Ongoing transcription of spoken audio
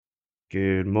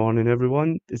Good morning,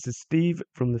 everyone. This is Steve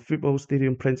from the Football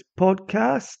Stadium Prince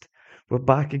podcast. We're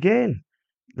back again.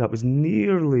 That was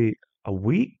nearly a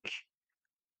week.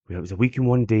 Well, it was a week and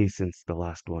 1 day since the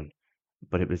last one,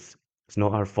 but it's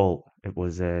not our fault. It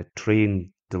was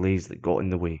train delays that got in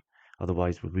the way.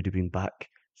 Otherwise, we would have been back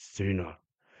sooner.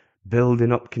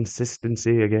 Building up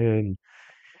consistency again.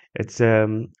 It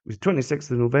was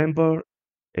 26th of November.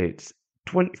 It's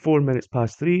 24 minutes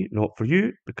past 3, not for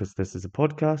you, because this is a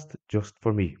podcast, just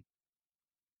for me.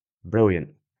 Brilliant.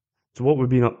 So what we've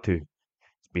been up to?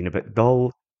 It's been a bit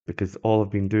dull because all I've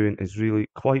been doing is really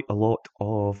quite a lot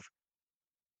of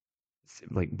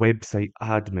like website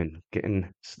admin,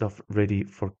 getting stuff ready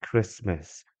for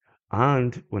Christmas.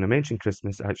 And when I mention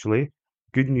Christmas, actually,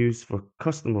 good news for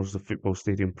customers of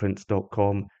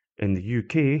footballstadiumprints.com in the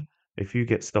UK. If you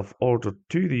get stuff ordered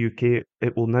to the UK,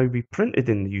 it will now be printed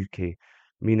in the UK,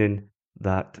 meaning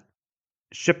that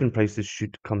shipping prices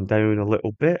should come down a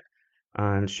little bit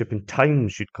and shipping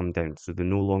times should come down. So they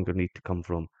no longer need to come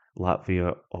from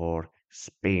Latvia or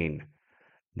Spain.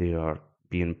 They are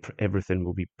everything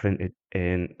will be printed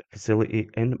in a facility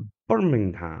in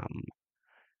Birmingham.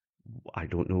 I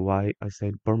don't know why I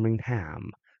said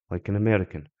Birmingham, like an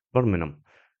American. Birmingham.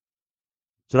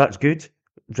 So that's good.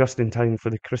 Just in time for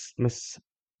the Christmas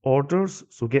orders.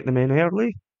 So get them in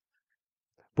early.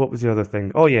 What was the other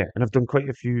thing? Oh yeah, and I've done quite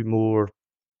a few more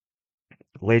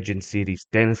Legend series.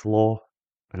 Dennis Law,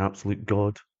 an absolute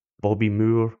god. Bobby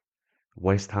Moore,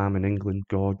 West Ham in England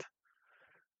god.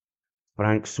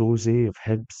 Frank Soze of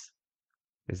Hibs.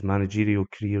 His managerial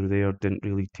career there didn't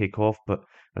really take off, but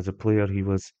as a player, he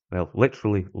was, well,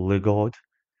 literally le god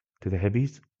to the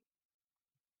Hibbies.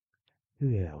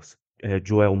 Who else?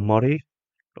 Joelle Murray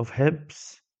of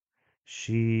Hibs.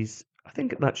 I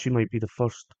think that she might be the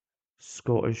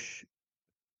Scottish,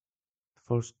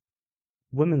 first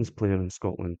women's player in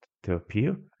Scotland to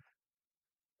appear.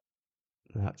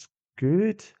 That's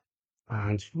good.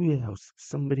 And who else?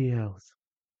 Somebody else.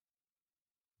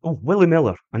 Oh, Willie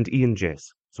Miller and Ian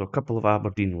Jess. So a couple of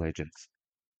Aberdeen legends.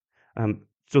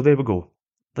 So there we go.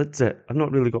 That's it. I've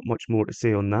not really got much more to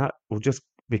say on that. Well, just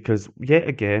because yet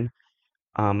again,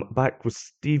 back with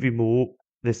Stevie Mo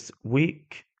this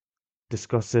week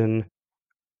discussing,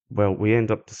 well, we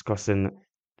end up discussing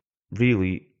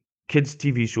really kids'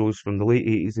 TV shows from the late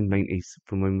 80s and 90s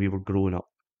from when we were growing up.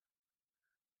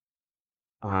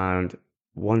 And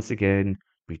once again,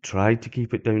 we tried to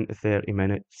keep it down to 30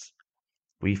 minutes.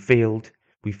 We failed.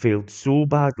 We failed so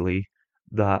badly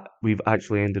that we've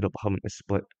actually ended up having to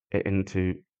split it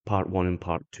into part one and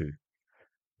part two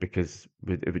because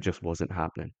it just wasn't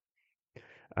happening.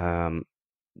 Um,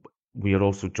 we are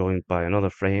also joined by another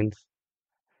friend,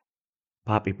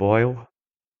 Pappy Boyle,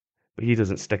 but he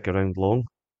doesn't stick around long.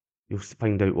 You'll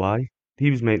find out why.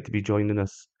 He was meant to be joining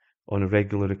us on a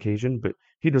regular occasion, but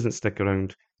he doesn't stick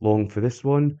around long for this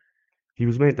one. He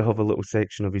was meant to have a little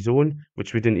section of his own,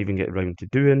 which we didn't even get around to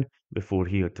doing before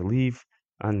he had to leave,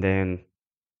 and then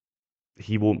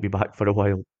he won't be back for a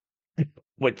while,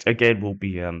 which again will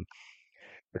become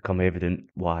evident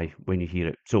why when you hear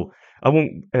it. So I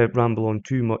won't ramble on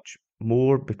too much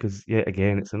more because yet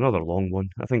again it's another long one.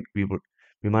 I think we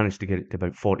managed to get it to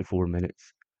about 44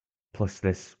 minutes. Plus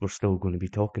this, we're still going to be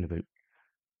talking about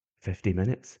 50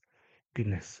 minutes.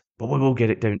 Goodness, but we will get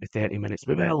it down to 30 minutes.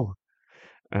 We will.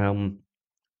 Um,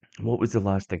 what was the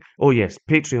last thing? Oh yes,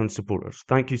 Patreon supporters.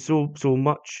 Thank you so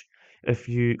much. If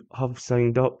you have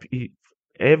signed up,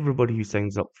 everybody who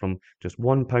signs up from just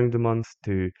 £1 a month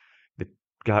to the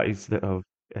guys that have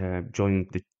joined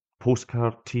the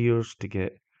postcard tiers to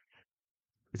get,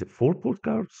 is it 4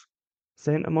 postcards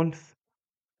sent a month?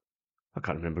 I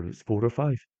can't remember if it's 4 or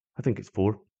 5. I think it's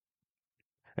 4.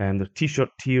 And there are t-shirt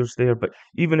tiers there, but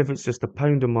even if it's just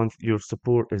 £1 a month, your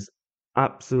support is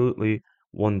absolutely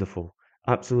wonderful,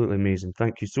 absolutely amazing.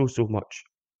 Thank you so much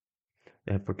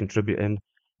for contributing.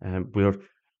 We're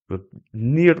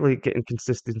nearly getting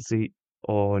consistency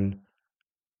on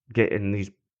getting these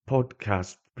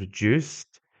podcasts produced.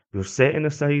 We're setting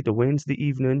aside a Wednesday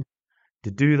evening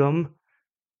to do them.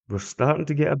 We're starting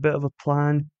to get a bit of a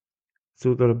plan,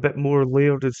 so they're a bit more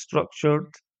layered and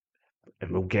structured,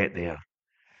 and we'll get there.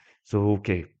 So,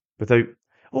 okay, without.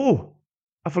 Oh,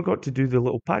 I forgot to do the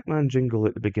little Pac Man jingle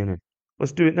at the beginning.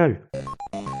 Let's do it now.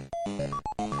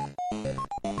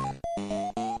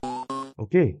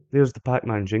 Okay, there's the Pac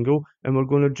Man jingle, and we're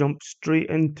going to jump straight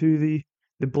into the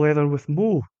Blether with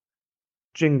Mo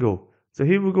jingle. So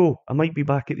here we go. I might be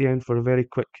back at the end for a very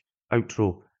quick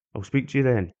outro. I'll speak to you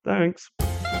then. Thanks.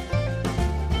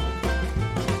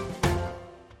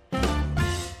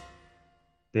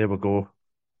 There we go.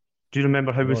 Do you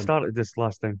remember how Come we on. started this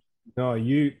last time? No,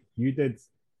 you did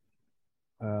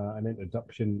an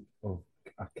introduction of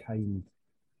a kind.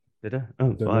 Did I? I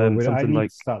Oh, don't know. Where I something need like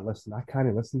to start listening. I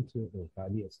can't listen to it though. But I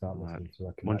need to start uh, listening so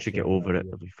I can once you actually get have an over it, idea.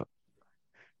 it'll be fun.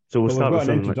 So we'll But we've start with got an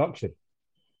something like, introduction.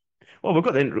 well, we've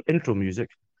got the intro music.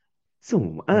 So, There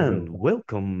we and go.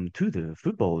 welcome to the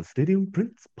Football Stadium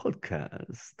Prince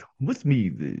podcast. With me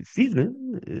this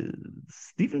evening is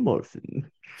Stephen Morrison.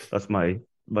 That's my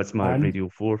that's my And Radio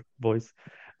 4 voice.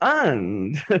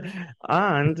 And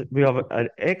and we have an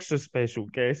extra special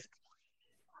guest.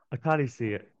 I can't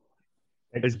say it.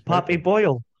 It's extra Pappy special.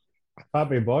 Boyle.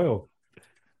 Happy Boyle.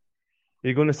 Are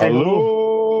you going to say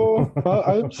hello? Hello.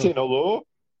 I'm saying hello.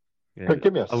 Yeah.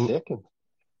 Give me a I will, second.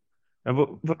 I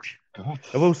will, God.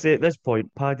 I will say at this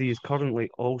point, Paddy is currently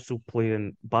also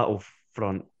playing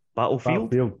Battlefield,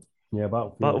 Battlefield. Yeah,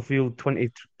 Battlefield. Battlefield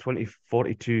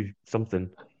 2042 something.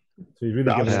 So he's really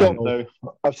Nah, I've giving it his stopped all. now.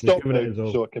 I've He's stopped giving it now his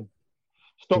all. so I can Was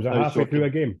stop it now so halfway I through a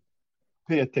can game?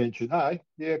 pay attention. Aye,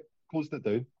 yeah, closed it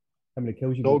down. How many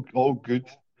kills you got? All good.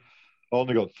 I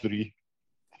only got three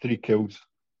kills.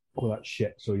 Oh, that's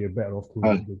shit. So you're better off closing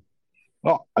Aye. it down.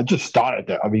 Oh, I just started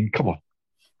it. I mean, come on,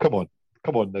 come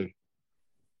on now.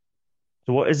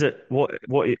 So what is it? What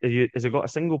are you, has it got a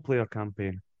single player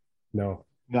campaign? No.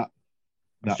 Nah,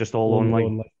 It's nah. just all All online.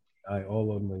 online. Aye,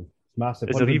 all online. It's massive.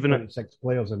 Is there even 126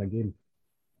 players in a game.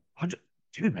 100?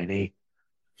 Too many.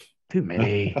 Too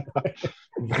many.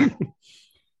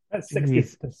 That's Too many.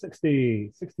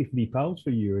 63 pounds for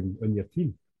you and your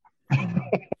team.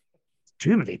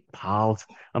 Too many pals.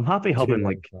 I'm happy Too having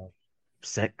many like pounds.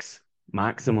 6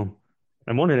 maximum.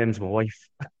 And one of them's my wife.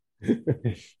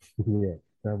 Yeah,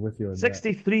 I'm with you on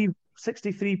that.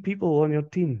 63 people on your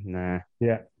team. Nah,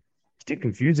 Yeah. it's too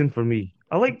confusing for me.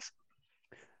 I liked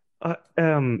uh,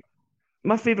 um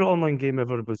my favorite online game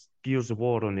ever was Gears of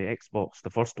War on the Xbox, the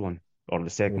first one or the There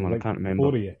second was one. I like can't remember.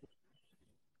 four of you.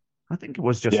 I think it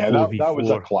was just Yeah, that was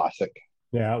a 4v4. classic.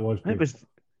 Yeah, that was It good. was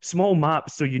small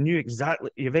maps, so you knew exactly.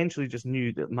 You eventually just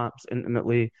knew the maps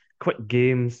intimately. Quick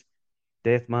games,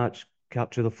 deathmatch,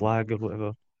 capture the flag or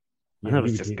whatever, Yeah, and that you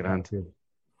was would just hate grand. Battlefield.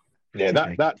 Yeah, Too that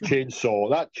big, that too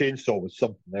chainsaw was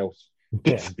something else.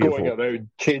 Yeah. Just going beautiful. around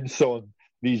chainsawing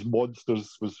these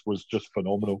monsters was just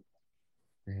phenomenal.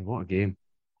 Yeah, what a game.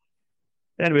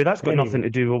 Anyway, that's got nothing Anyway, to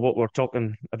do with what we're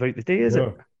talking about today, is it?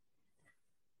 no,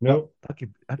 No, no. That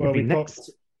could Well, be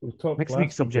next we talked next week's last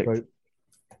week subject. about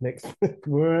next.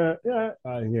 Yeah,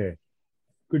 yeah,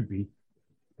 could be.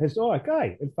 It's oh, a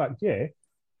guy. In fact, yeah,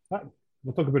 that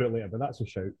we'll talk about it later, but that's a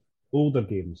shout. Older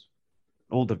games,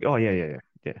 Older. Oh yeah.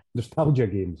 nostalgia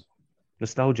games.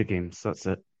 Nostalgia games. That's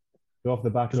it. Go off the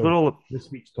back Because we're of all. this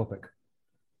week's topic.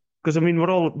 Because I mean, we're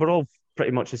all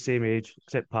pretty much the same age,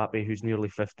 except Pappy, who's nearly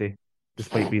 50,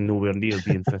 despite being nowhere near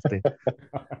being 50.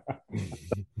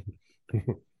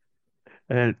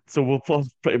 So we'll have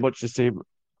pretty much the same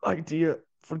idea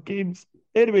for games.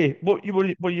 Anyway, what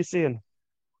were you saying?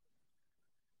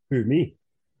 Who me?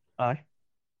 Aye,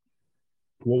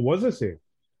 What was I saying?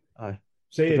 aye.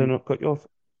 Did I Saying not cut you off?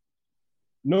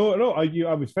 no, no.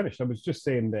 I was finished. I was just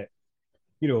saying that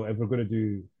if we're going to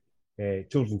do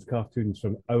children's cartoons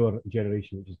from our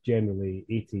generation, which is generally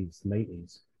 80s,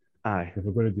 90s, Aye, if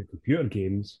we're going to do computer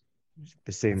games, the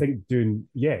I same. think we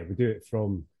do it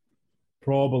from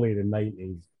probably the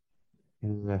 90s,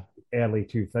 Yeah. early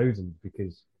 2000s,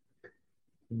 because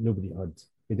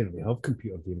they didn't really have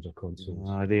computer games or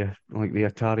consoles. They like the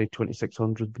Atari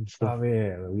 2600 and stuff. Oh,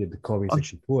 yeah, we had the Commie Oh,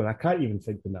 64. I can't even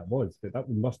think when that was, but that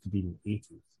must have been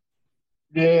 80s.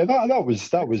 yeah, that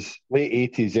was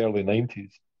late 80s, early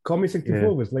 90s. Commie yeah.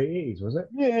 64 was late 80s, was it?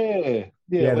 Yeah,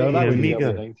 Yeah, no, late that The was 80s, before.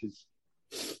 early Amiga.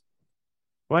 90s.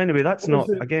 Well, anyway, that's What was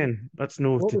not the, again. That's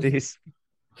no what was, today's.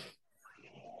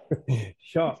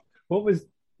 shut what was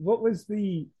was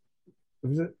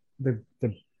it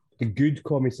the good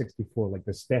Commie 64, like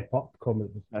the step up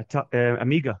Commodore?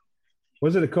 Amiga.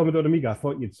 Was it the Commodore Amiga? I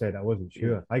thought you'd said I wasn't Yeah,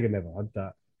 sure. I had never had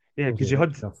that. yeah. That was the Because you rich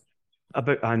had stuff.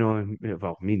 about. I know.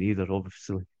 Well, me neither.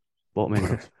 Obviously, bottom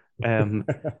end.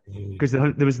 Because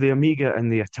there was the Amiga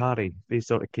and the Atari. They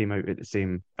sort of came out at the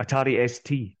same Atari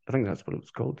ST. I think that's what it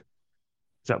was called.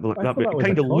 So I that thought that it was a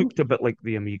kind of con. looked a bit like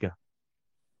the Amiga.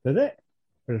 Did it?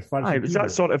 Or a Aye, fancy it was that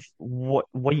keyboard? sort of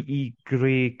whitey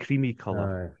grey creamy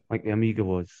color, Aye. like the Amiga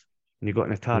was. And you got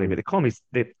an Atari, but Hmm.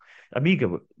 the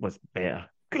Amiga was better,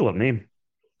 cooler name.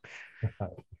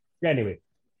 Anyway,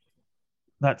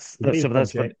 the That's main so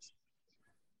that's for subject: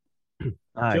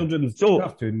 aye. children's So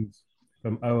cartoons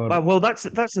from our. well, that's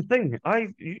the thing.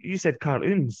 You said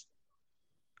cartoons.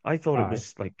 I thought it Aye.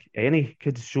 was like any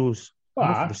kids shows.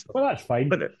 Half of the stuff, Well, that's fine.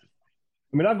 but I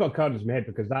mean, I've got cartoons in my head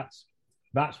because that's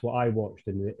That's what I watched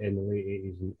in the late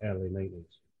 80s and early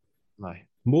 90s. Aye.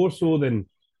 More so than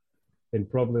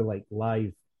probably like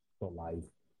live, not live,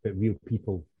 but real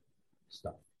people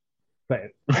stuff.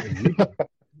 But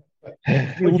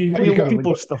Real, you real got-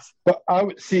 people stuff. But I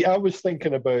was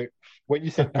thinking about when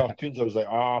you said cartoons, I was like,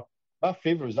 my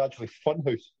favourite was actually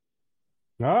Funhouse.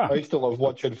 I used to love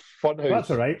watching Funhouse.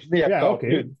 That's all right. It's not a Yeah, okay.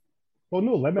 cartoon. Well,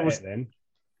 no limit was- it then.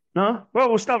 No? Well,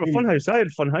 we'll start with I mean, Funhouse. I had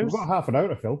We've Funhouse. got half an hour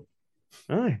to fill.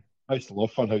 Aye. I used to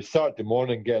love Funhouse. Saturday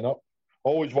morning, getting up.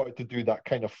 Always wanted to do that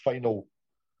kind of final.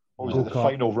 What was it? The Go-kart.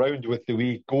 final round with the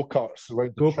wee go-karts around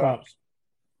the Go track. karts.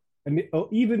 And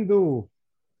even though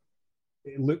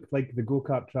it looked like the go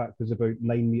kart track was about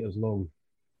 9 meters long,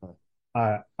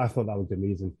 I thought that was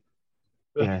amazing.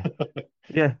 Yeah.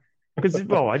 Yeah. Because,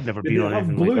 well, I'd never Did been they on have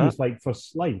anything like balloons that. like for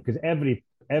slime? Because every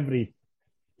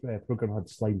program had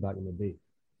slime back in the day.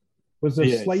 Was there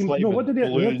Yeah, slime? slime No, and what did they? They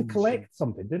had to balloons collect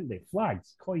something, didn't they?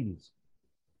 Flags, coins.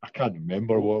 I can't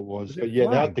remember what it was, Was it but yeah,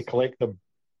 they had to flags? collect them.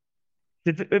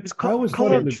 It was I always thought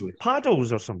coloured it was-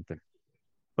 paddles or something.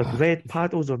 Like red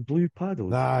paddles or blue paddles.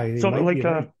 Nah, they Sort of might like be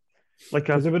right. a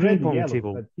Because they were ping red and pong yellow.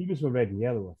 table. The teams were red and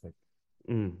yellow, I think.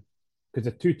 Mm. Because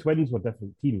the two twins were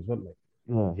different teams, weren't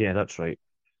they? Oh, yeah, that's right.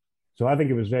 So I think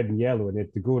it was red and yellow, and they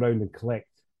had to go around and collect.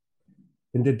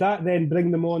 And did that then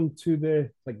bring them on to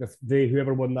the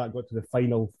whoever won that got to the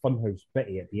final Funhouse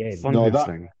bitty at the end? Funhouse that-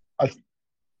 thing.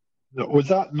 Was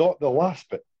that not the last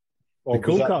bit? Or The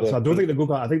was that go-karts, I don't think the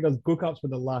go-kart. I think the go-karts were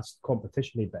the last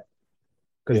competition-y bit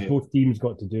because Yeah. both teams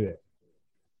got to do it.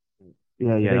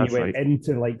 Yeah, And yeah, then that's you went right.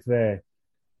 into like the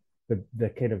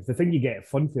kind of the thing you get at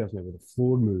fun fairs now with the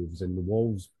floor moves and the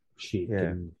walls shake Yeah.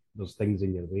 and there's things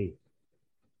in your way.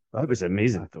 That was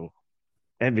amazing, though.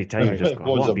 Every time you It just go, I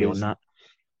was want to be on amazing.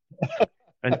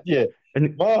 that. Yeah.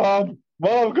 And Mom,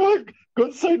 go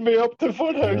and sign me up to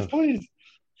Funhouse, Yeah. please.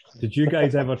 Did you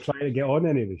guys ever try to get on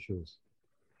any of the shows?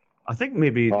 I think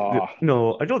maybe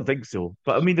no, I don't think so.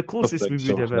 But I mean, the closest we think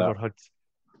would so, have no. ever had,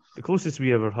 the closest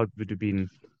we ever had would have been,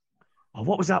 oh,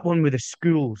 what was that one with the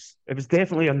schools? It was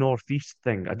definitely a Northeast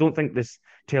thing. I don't think this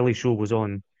telly show was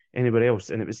on anywhere else,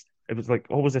 and it was like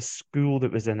always a school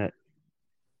that was in it.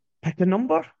 Pick a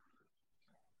number.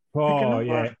 Oh number.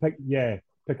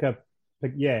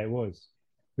 yeah, it was.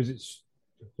 Was it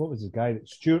what was the guy that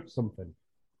Stuart something?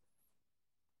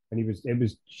 And it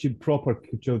was proper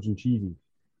children cheesy.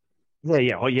 Yeah,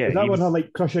 yeah, oh yeah. Is that he one was- had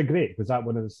like Crush a Grape? Was that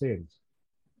one of the sayings?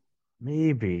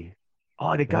 Maybe.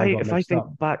 Oh, the Well, I guy, got if I mixed think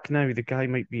up. back now, the guy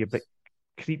might be a bit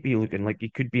creepy looking, like he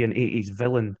could be an 80s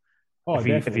villain. Oh, If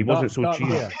he definitely. wasn't so Dark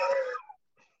cheesy. hair.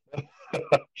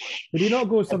 Did he not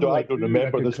go something I like don't "Ooh, I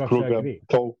remember could this crush a program grape"?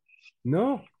 at all.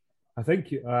 No, I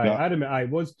think I remember. I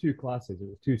was two classes. It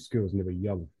was two schools, and they were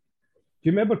young. Do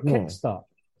you remember Yeah. Kickstart?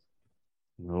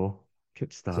 No.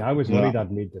 Kickstart. See, I was No. worried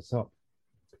I'd made this up.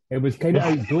 It was kind of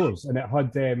outdoors, and it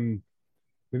had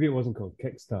maybe it wasn't called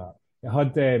Kickstart. It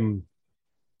had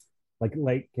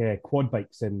like quad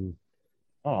bikes and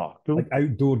Oh, cool. like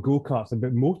outdoor go karts,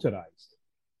 but motorized.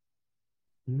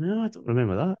 No, I don't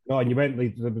remember that. No, and you went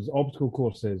like there was obstacle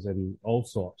courses and all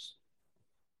sorts.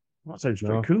 That sounds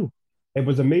No. pretty cool. It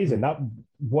was amazing. That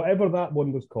whatever that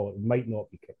one was called, it might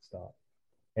not be Kickstart.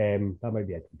 That might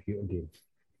be a computer game.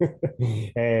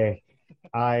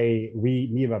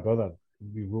 Me and my brother,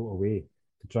 we wrote away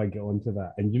to try and get onto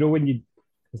that. And you know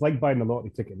it's like buying a lottery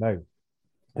ticket now.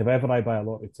 If ever I buy a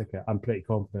lottery ticket, I'm pretty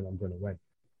confident I'm going to win.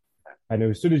 And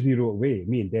as soon as we wrote away,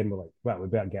 me and Dan were like, well, we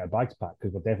better get our bags packed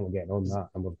because we're definitely getting on that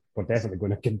and we're definitely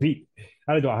going to compete.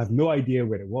 I have no idea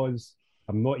where it was.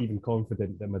 I'm not even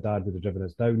confident that my dad would have driven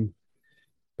us down.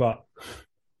 But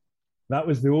that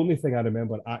was the only thing I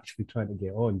remember actually trying to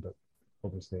get on, but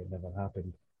obviously it never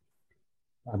happened.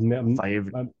 If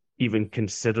I even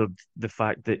considered the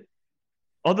fact that,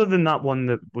 other than that one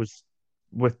that was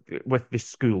with the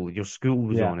school, your school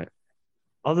was Yeah. on it.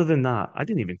 Other than that, I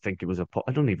didn't even think it was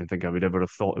I don't even think I would ever have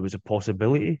thought it was a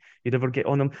possibility you'd ever get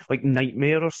on them. Like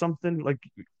Nightmare or something, like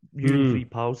you and three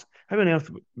pals. How on earth,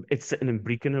 it's sitting in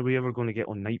Brecon, are we ever going to get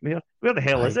on Nightmare? Where the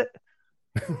hell is it?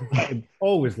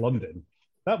 Always London.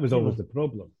 That was always the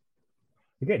problem.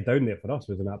 To get down there for us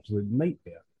was an absolute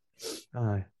nightmare.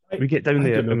 Aye. We get down I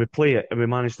there don't know. and we play it and we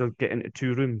manage to get into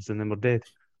 2 rooms and then we're dead.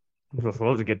 That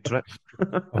was a good trip.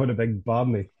 I had a big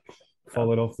Barney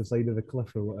falling off the side of the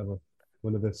cliff or whatever.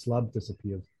 One of the slabs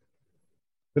disappeared.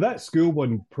 But that school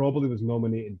one probably was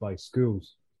nominated by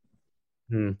schools.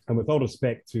 Hmm. And with all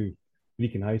respect to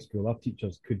Brecon High School, our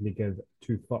teachers couldn't give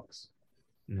two fucks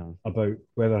No. about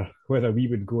whether we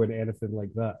would go into anything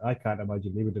like that. I can't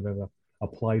imagine they would have ever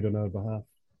applied on our behalf.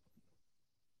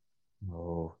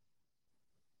 No.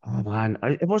 Oh man,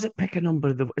 was it Pick a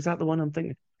Number? Is that the one I'm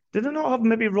thinking? Did they not have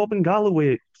maybe Robin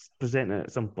Galloway presenting it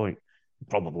at some point?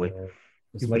 Probably.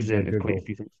 He This might be a presented quite a Google.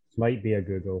 few things. This might be a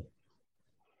Google.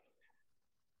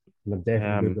 And I've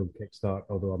definitely Um, Googled Kickstart,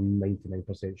 although I'm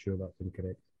 99% sure that's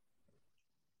incorrect.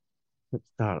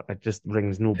 it just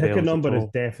rings no Pick a bells at Number is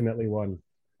all. definitely one.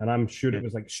 And I'm sure Yeah. it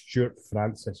was like Stuart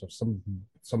Francis or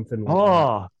something like that.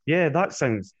 Oh, yeah,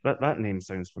 that name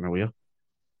sounds familiar.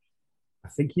 I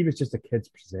think he was just a kids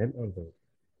presenter though.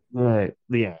 Right,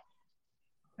 yeah.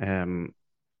 Um,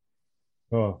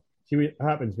 Oh, see what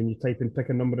happens when you type in Pick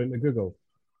a Number into Google?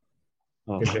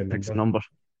 Gives you a picks a number.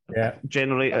 number. Yeah.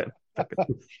 Generate it.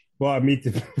 What I need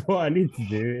to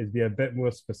do is be a bit more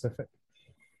specific.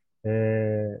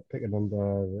 Pick a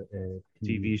number.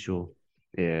 TV show.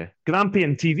 Yeah.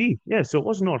 Grampian TV. Yeah, so it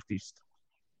was Northeast.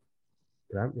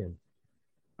 Grampian.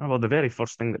 Oh, well, the very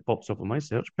first thing that pops up on my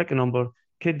search, pick a number,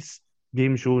 kids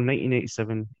game show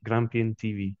 1987, Grampian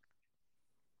TV.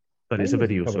 But it's a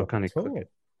video, so I can't click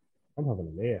it. I'm having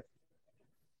a layer.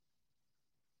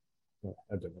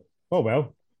 I don't know. Oh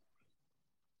well.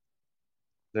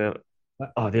 There.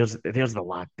 Oh, there's the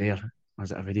lad there.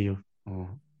 Was it a video? Oh.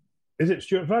 Is it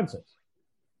Stuart Francis?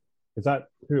 Is that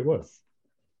who it was?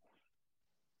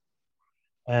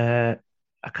 I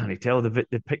can't tell. The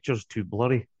picture's too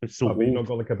blurry. It's so But you've old. not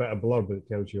got like a bit of blur, but it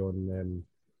tells you on.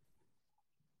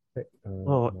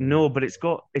 No, but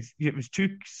it was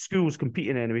two schools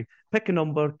competing anyway. Pick a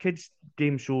number, kids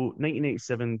game show,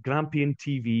 1987, Grampian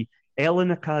TV,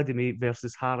 Ellen Academy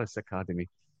versus Harris Academy.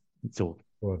 So,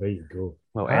 oh, there you go.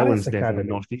 well, Harris Ellen's Academy. definitely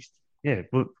Northeast. Yeah,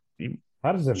 but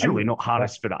Harris surely not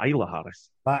Harris for the Isla Harris.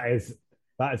 That is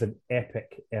an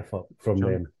epic effort from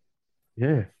them.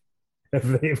 Yeah. If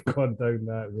they've gone down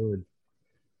that road.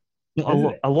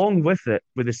 Along with it,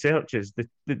 with the searches, the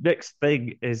next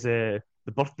thing is the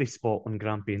birthday spot on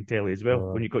Grampian Telly as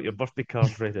well, when you got your birthday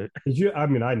card read out. Did you? I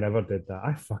mean, I never did that.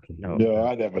 I fucking no,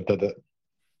 I never did it.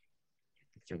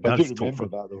 I do remember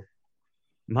that though.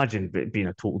 Imagine being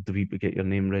a total dweeb to get your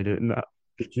name read out in that.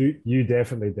 You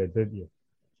definitely did, didn't you?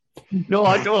 No,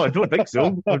 I don't think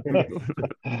so.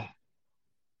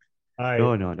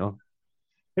 No.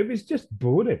 It was just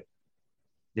boring.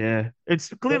 Yeah, it's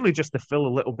clearly just to fill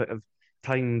a little bit of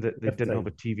time that they didn't have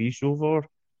a TV show for,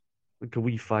 like a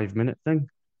wee 5-minute thing.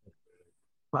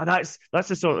 But that's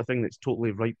the sort of thing that's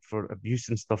totally ripe for abuse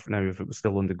and stuff now. If it was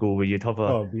still on the go, where you'd have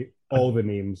all the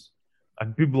names, a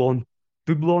double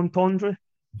entendre.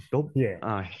 Yeah.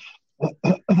 Aye.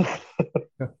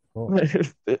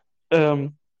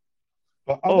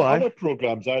 But other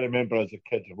programs I remember as a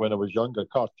kid when I was younger,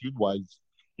 cartoon wise,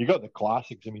 you got the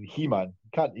classics. I mean, He-Man.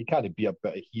 You can't be a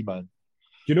bit of He-Man.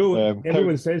 You know,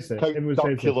 everyone says this. Count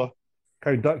Duckula.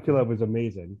 Count Duckula was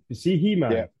amazing. You see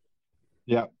He-Man?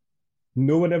 Yeah.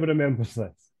 No one ever remembers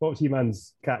this. What was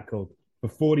He-Man's cat called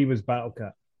before he was Battle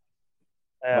Cat?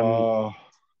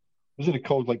 Wasn't it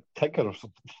called like Tigger or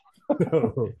something?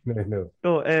 No.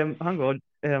 Oh, hang on.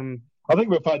 I think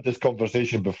we've had this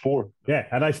conversation before. Yeah,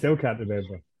 and I still can't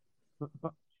remember.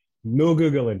 No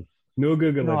Googling. No,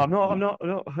 I'm not.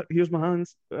 Here's my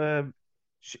hands.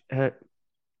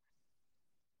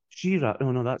 She-Ra.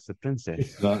 No, that's the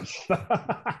princess.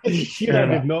 She-Ra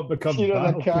did not become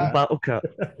Battle Cat.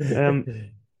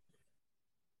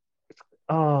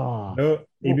 No,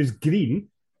 he was green.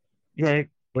 Yeah,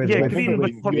 green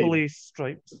with purpley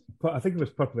stripes. I think it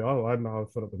was purpley. Oh, I don't know. I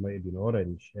thought it might have been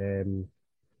orange.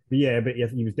 But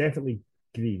he was definitely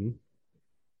green.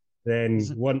 Then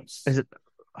Is it?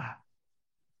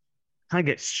 I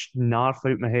get Snarf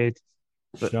out my head.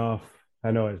 Snarf.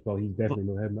 I know it's he's definitely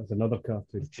not him. That's another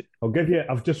cartoon.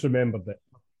 I've just remembered it.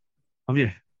 Have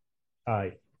you?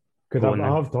 Aye. Because I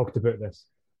have talked about this.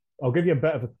 I'll give you a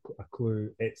bit of a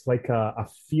clue. It's like a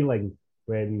feeling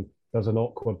when there's an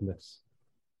awkwardness.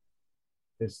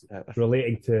 It's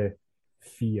relating to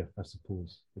fear, I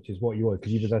suppose, which is what you want.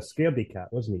 Because he was a scaredy cat,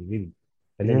 wasn't he, really?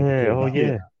 And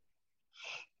then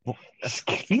a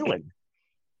feeling.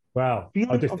 Well,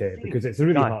 I'll just tell you because it's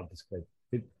really hard to describe.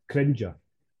 Cringer.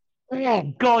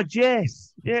 Oh God,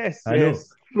 yes. I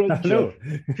know.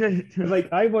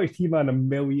 Like I watched He-Man a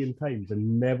million times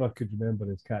and never could remember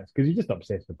his cats because he's just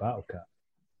obsessed with Battle Cat.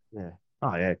 Yeah.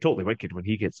 Oh yeah, totally wicked when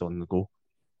he gets on the go.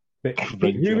 But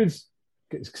he was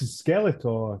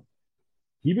Skeletor.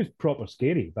 He was proper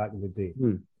scary back in the day.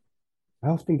 I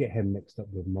often get him mixed up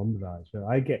with Mumra as well.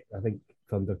 I think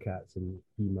Thundercats and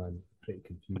He-Man pretty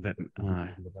confused.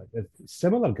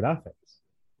 Similar graphics.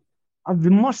 They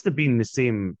must have been the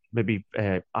same, maybe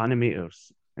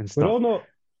animators and stuff. We're all not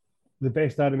the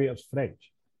best animators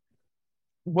French.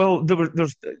 Well,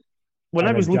 there's when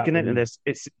I was looking into this,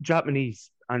 it's Japanese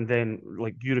and then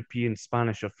like European,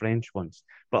 Spanish, or French ones.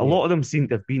 But a Yeah. lot of them seem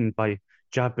to have been by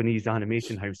Japanese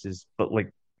animation houses, but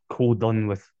like co-done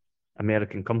with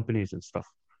American companies and stuff.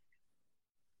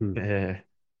 I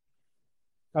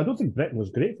don't think Britain was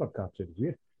great for cartoons.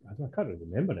 Weird. I can't really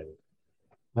remember it.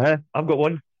 I've got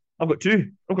one. I've got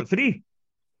two. I've got three.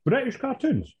 British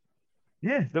cartoons?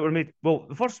 Yeah, that were made. Well,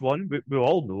 the first one we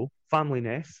all know, Family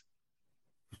Ness.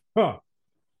 Huh.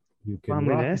 You can Family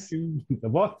rock Ness.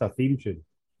 What a theme tune.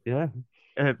 Yeah.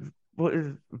 What is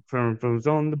from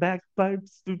on the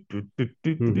bagpipes?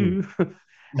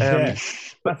 Yeah.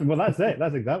 That's it.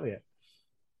 That's exactly it.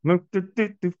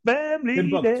 Family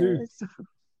Timbuktu. Ness.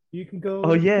 You can go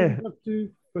Oh, yeah. Timbuktu,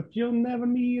 but you'll never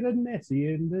meet a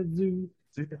Nessie in the zoo.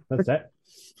 That's it.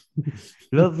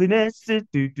 Loveliness,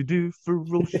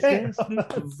 ferociousness,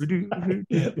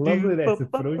 Loveliness and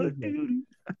ferociousness.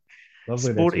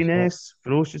 Sportiness,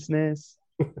 ferociousness.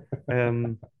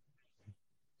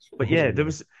 But yeah, there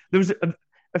was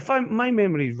if my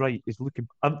memory is right, is looking.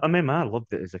 I remember I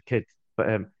loved it as a kid,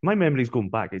 but my memory is going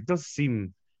back. It does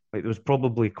seem like there was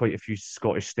probably quite a few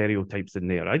Scottish stereotypes in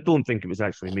there. I don't think it was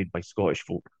actually made by Scottish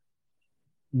folk.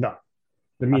 No,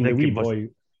 I mean the wee boy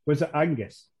was it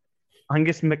Angus?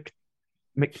 Angus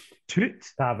McToot?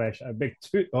 Tavish, a big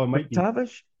toot. Oh, it might be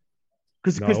Tavish,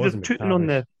 because they're tooting on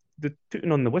the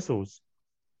tooting on the whistles.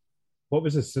 What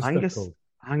was his sister called?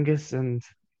 Angus and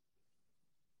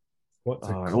what's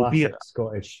a classic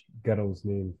Scottish girl's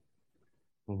name?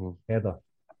 Heather.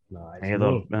 No,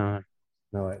 Heather. No,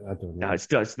 I don't know. No,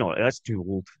 it's not. That's too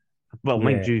old. Well,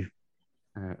 mind you,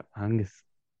 Angus.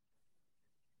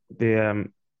 Well,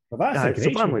 that's a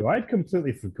great show. I'd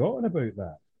completely forgotten about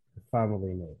that. The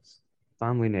Family Ness.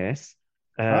 Family Ness.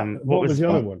 What was the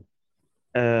other one?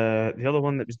 The other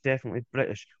one that was definitely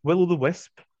British. Will o' the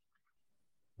Wisp.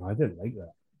 I didn't like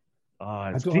that.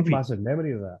 I don't have a massive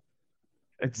memory of that.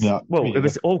 It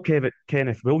was all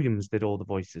Kenneth Williams did all the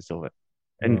voices of it,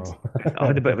 and I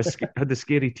had a bit of had the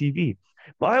scary TV.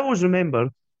 But I always remember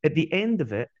at the end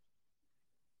of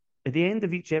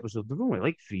each episode, they're only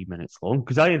like 3 minutes long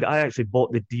because I actually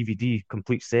bought the DVD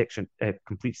complete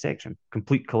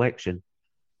collection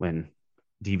when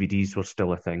DVDs were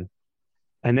still a thing.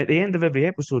 And at the end of every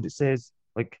episode, it says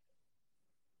like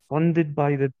funded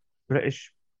by the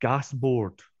British Gas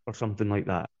Board or something like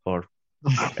that, or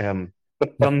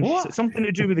something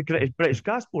to do with the British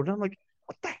Gas Board. And I'm like,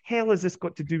 what the hell has this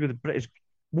got to do with the British?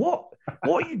 What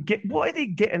are they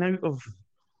getting out of?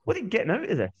 What are they getting out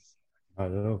of this? I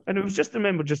don't know. And it was just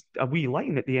a wee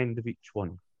line at the end of each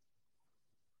one.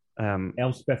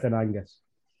 Elspeth and Angus.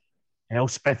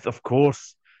 Elspeth, of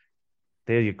course.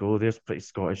 There you go. There's pretty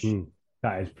Scottish.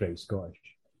 That is pretty Scottish.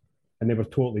 And they were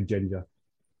totally ginger.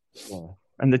 Yeah.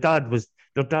 And their dad was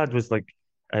like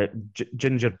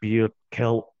ginger beard,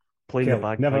 kilt, playing the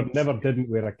bagpipes. Never didn't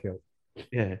wear a kilt.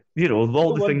 Yeah.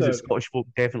 All the things that Scottish folk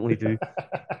definitely do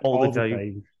all the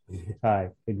time. Aye,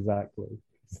 exactly.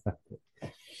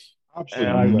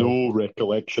 Absolutely no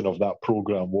recollection of that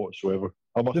programme whatsoever.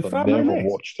 I must have never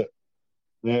watched it.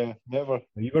 Yeah, never.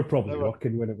 You were probably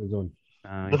working when it was on.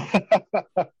 Aye.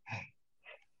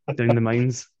 Down the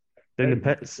mines, down the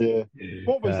pits. Yeah.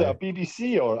 What was that,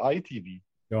 BBC or ITV?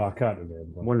 No, I can't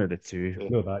remember. One of the two.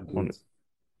 No, that good.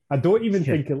 I don't even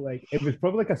think it was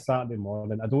probably like a Saturday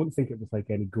morning. I don't think it was like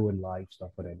any going live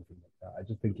stuff or anything like that. I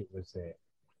just think it was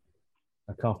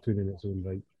a cartoon in its own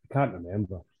right. I can't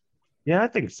remember. Yeah, I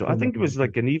think so. I think it was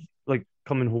like like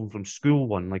coming home from school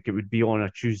one, like it would be on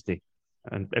a Tuesday,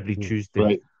 and every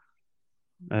Tuesday.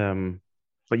 Right.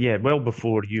 But yeah, well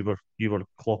before you were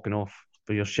clocking off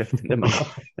for your shift in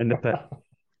the pit.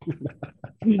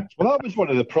 Well, that was one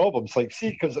of the problems. Like,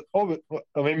 see, because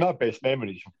my best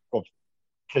memories of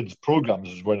kids' programs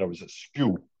is when I was at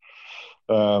school,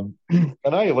 and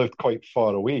I lived quite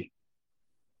far away,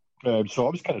 so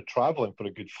I was kind of travelling for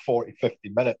a good 40, 50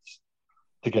 minutes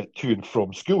to get to and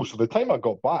from school. So the time I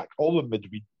got back, all the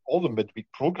midweek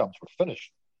programs were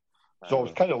finished. So I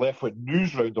was kind of left with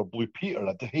Newsround or Blue Peter.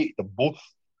 I hated them both.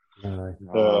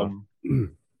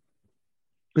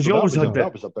 Because you always had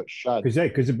that was a bit shad.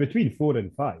 Because between 4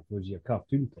 and 5 was your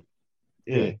cartoon thing.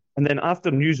 Yeah, and then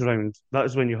after Newsround, that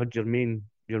was when you had your main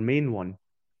one.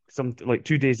 Some like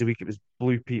 2 days a week it was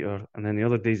Blue Peter, and then the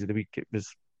other days of the week it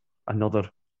was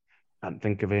another. I can't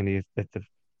think of any.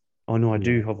 Oh no, I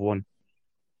do have one.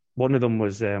 One of them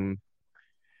was the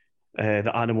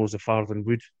Animals of Farthing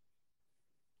Wood.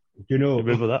 Do you know?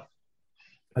 Remember that?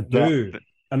 I do,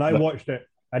 and I watched it.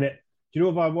 And do you know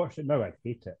if I watched it now, I'd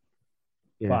hate it.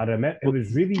 Yeah. But I remember it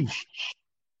was really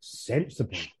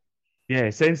sensible. Yeah,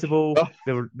 sensible.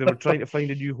 They were trying to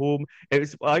find a new home. It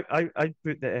was I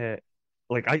put that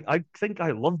like I think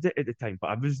I loved it at the time, but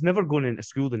I was never going into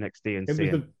school the next day and It was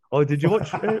saying, the. "Oh, did you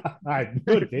watch?" I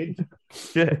no danger.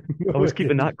 Yeah, I No was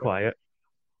keeping danger. that quiet.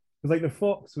 It was like the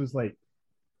Fox was like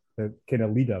the kind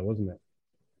of leader, wasn't it?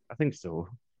 I think so.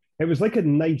 It was like a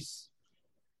nice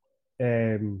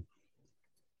um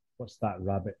what's that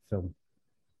rabbit film?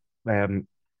 Um,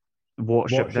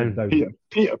 Watership Watership Down. Down.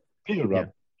 Peter Yeah.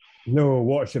 Rabbit. No,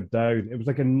 Watership Down. It was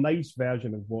like a nice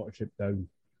version of Watership Down,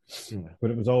 Yeah. but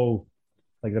it was all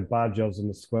like the badgers and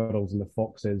the squirrels and the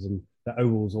foxes and the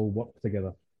owls all worked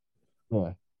together.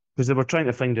 Because they were trying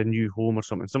to find a new home or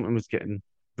something. Something was getting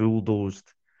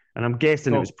bulldozed, and I'm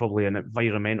guessing it was Oh, probably an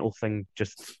environmental thing,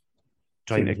 just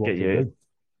trying same to as get Watership you. Down.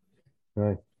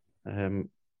 Right.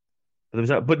 But there was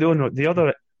that, but the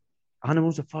other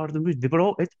animals of far the wood. They were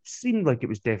all. It seemed like it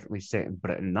was definitely set in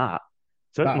Britain.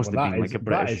 So it That must well, have been like a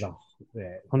that is British. a yeah,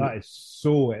 that 100. is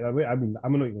so. I mean,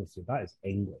 I'm not even going to say that is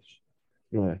English.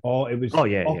 Yeah. Oh, it was Oh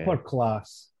yeah, upper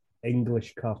class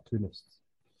English cartoonists.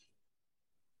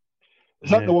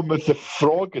 Is that yeah. the one with the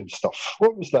frog and stuff?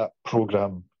 What was that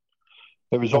program?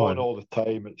 It was Oh, on all the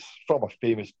time. It's from a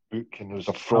famous book, and there was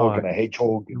a frog oh, and a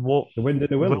hedgehog and what The Wind in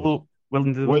the Willows. Wind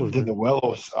in the Wind Willows. in the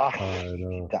Willows. I I hated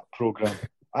know. that program.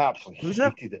 I absolutely Was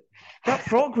that hated it. that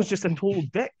frog was just a total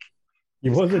dick. He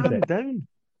Just was a calm dick. down,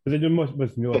 Was it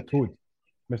was no Toad,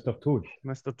 Mr. Toad?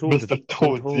 Mr. Toad. Mr.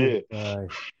 Toad, yeah.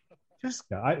 Just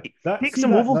Yeah, that take see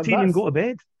some that, Ovaltine and go to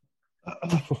bed.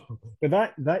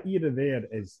 but that era there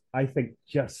is, I think,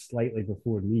 just slightly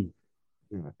before me,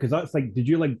 Yeah. because that's like, did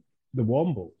you like the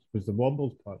Wombles? Was the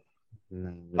Wombles part? I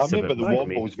remember the Right,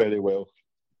 mate. Wombles very well.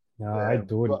 No, I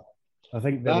don't. But I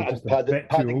think they were that just and a bit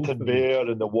too old Paddington for me. Bear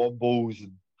and the Wombles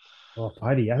and Oh,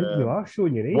 Paddy, I think you are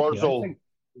showing your age here. I Wurzel, think.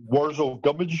 Wurzel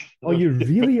Gummidge. Oh, you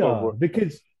really are,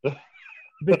 because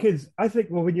I think,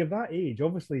 well, when you're that age,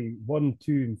 obviously 1,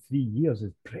 2, and 3 years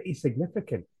is pretty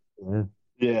significant. Yeah.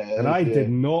 Yeah, And I yeah. did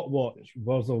not watch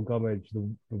Wurzel Gummidge, the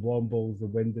Wombles, the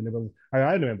Wind in the Willows.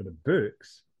 I remember the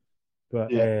books, but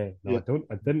Yeah, no, yeah.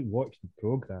 I didn't watch the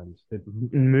programs. They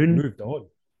Moon, moved on.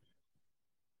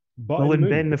 But Bill and Moon,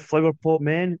 Ben, the Flower Pot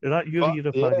Men. Is that your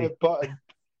era, Yeah, Paddy?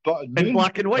 but In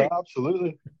black and white.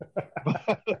 Absolutely.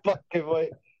 Black and white.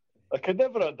 I could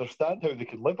never understand how they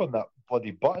could live on that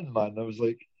bloody button, man. I was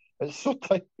like, it's so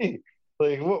tiny.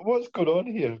 Like, what's going on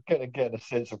here? Getting a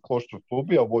sense of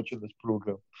claustrophobia watching this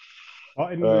program.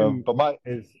 Button Moon But my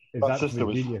is sister absolutely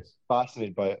was genius.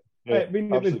 fascinated by it. Yeah, I mean, it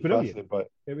was absolutely brilliant. fascinated by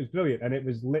it. It was brilliant, and it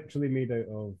was literally made out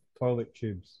of toilet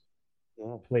tubes,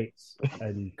 plates,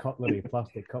 and cutlery,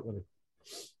 plastic cutlery.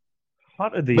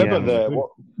 Part of the Remember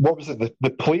what was it? The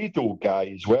Play-Doh guy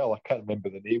as well. I can't remember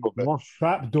the name of it. Morph.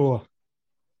 Trapdoor.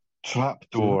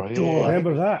 Trapdoor. Trapdoor. Yeah,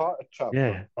 Remember that? Part of Trapdoor.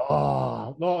 Yeah,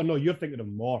 Oh no, you're thinking of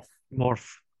Morph Morph.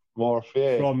 Morph.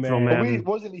 Yeah. from From, Oh, wait,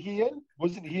 wasn't he in?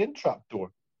 Wasn't he in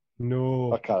Trapdoor?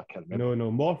 no, I can't remember.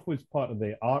 no. Morph was part of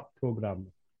the art program.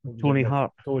 Tony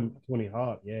Hart. Tony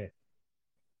Hart. Yeah,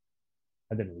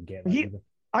 I didn't really get that He- either.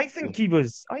 I think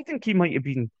he might have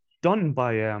been done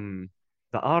by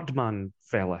the Aardman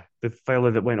fella, the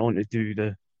fella that went on to do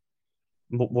the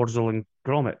Wurzel and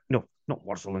Gromit. No, not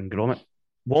Wurzel and Gromit.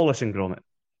 Wallace and Gromit.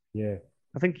 Yeah,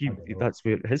 I think I don't know. that's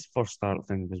where his first start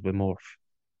thing was with Morph.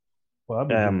 well,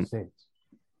 that makes sense.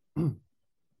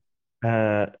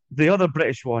 The other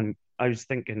British one, I was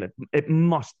thinking it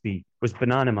must be was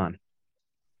Banana Man.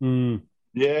 Mm.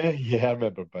 Yeah, I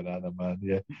remember Banana Man.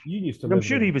 Yeah, You used to. And I'm live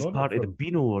sure in he was Toronto part of the from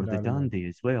Beano or the Banana Man. Dandy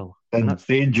as well. and that's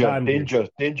Danger Dandy. Mouse.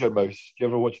 Do you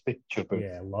ever watch Danger Mouse?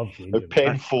 Yeah, I love The Danger.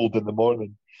 Penfold in the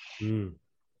morning. Mm.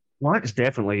 Well, that's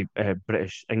definitely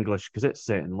British English because it's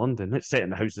set in London. It's set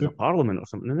in the Houses of Parliament or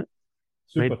something, isn't it?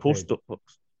 Super Made post Ted.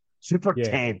 books. Super Yeah.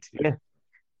 Ted. Yeah.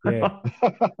 Yeah.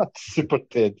 Super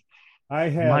Ted. I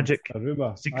heard Magic. a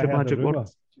rumor. Secret magic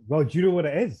words. Well, do you know what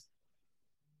it is?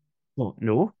 Well,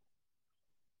 no.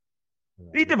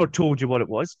 He never told you what it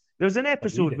was. There was an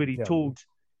episode where didn't tell me.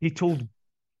 he told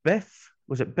Biff,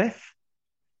 was it Biff?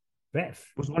 Beth.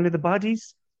 Was one of the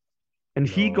baddies? And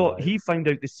No, he found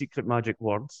out the secret magic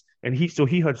words, and he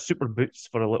had super boots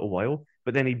for a little while,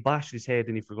 but then he bashed his head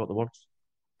and he forgot the words.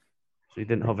 So he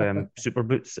didn't have super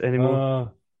boots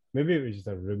anymore. Maybe it was just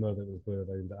a rumor that was going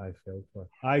around that I fell for.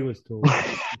 I was told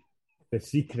the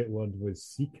secret word was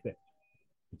secret,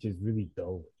 which is really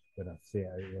dull when I say it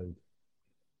out loud.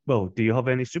 Well, do you have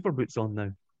any super boots on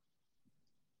now?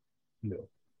 No.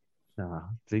 Ah,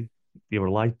 see, you were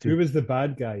lied Who to. was the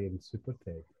bad guy in Super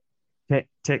Ted?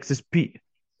 Texas Pete,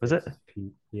 was it?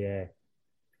 Pete. Yeah.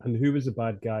 And who was the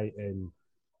bad guy in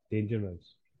Danger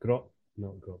Mouse? Not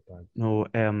Grot Bad. No,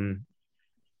 Toad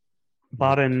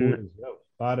Baron. as well.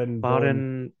 Baron.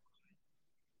 Baron.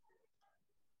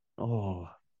 Oh,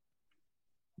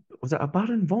 was it a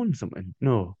Baron von something?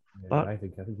 No. Yeah, But I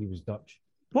think he was Dutch.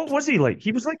 what was he like?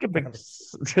 He was like a big.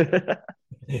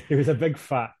 He was a big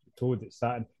fat toad that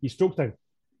sat. He stroked a.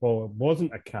 Well, it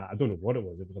wasn't a cat. I don't know what it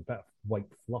was. It was a bit of white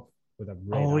fluff with a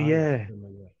red Oh eye. yeah. Something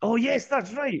like that. Oh yes,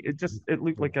 that's right. It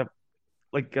looked like It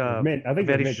was meant, I think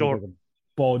it was very meant short. to be like a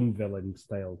Bond villain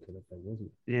style kind of thing,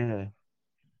 wasn't it? Yeah.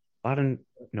 Baron.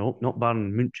 No, not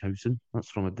Baron Munchausen. That's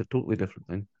from a totally different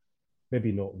thing.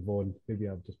 Maybe not Vaughn. Maybe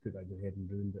I've just put that in your head and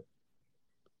ruined it.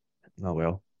 Oh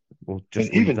well. We'll And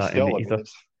just leave even that in still, the I mean, ether.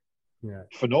 it's Yeah.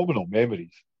 phenomenal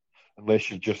memories.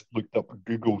 Unless you just looked up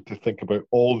Google to think about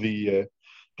all the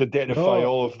to identify Oh.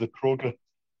 all of the program.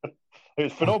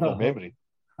 It's phenomenal memory.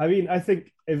 I mean, I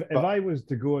think if But- I was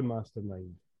to go on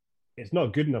Mastermind, it's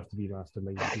not good enough to be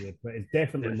Mastermind here, but it's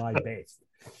definitely my best.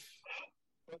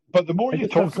 But the more I you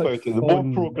just have talk such about it, the more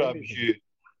fond programs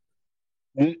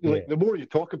memories. the more you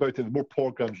talk about it, the more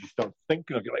programs you start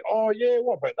thinking of. You're like, oh yeah,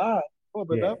 what about that? What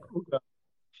about Yeah. that program?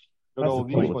 And That's all the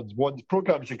these point. ones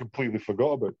programs you completely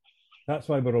forgot about. That's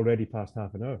why we're already past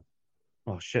half an hour.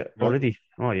 Oh shit! Yeah. Already?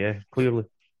 Oh yeah, clearly.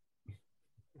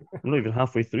 I'm not even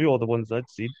halfway through all the ones I'd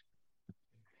seen.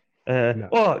 No.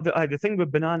 Oh, the thing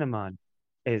with Banana Man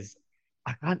is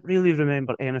I can't really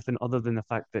remember anything other than the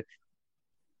fact that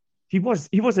he was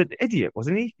an idiot,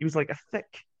 wasn't he? He was like a thick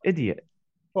idiot.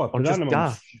 Oh, Or just Banana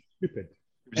Man's daft. stupid.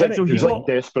 It So he was got- like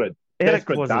desperate Eric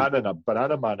Dan wasn't. in a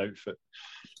Banana Man outfit.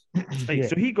 Right, Yeah.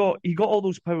 so he got all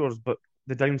those powers, but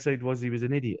the downside was he was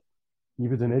an idiot. He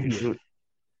was an idiot.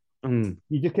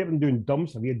 He just kept on doing dumb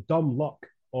stuff. He had dumb luck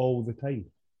all the time.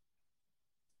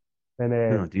 And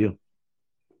Oh dear.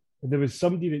 there was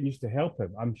somebody that used to help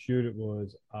him. I'm sure it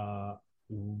was a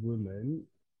woman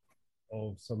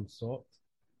of some sort.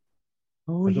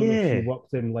 Oh I don't know if yeah. she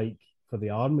worked in like for the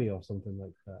army or something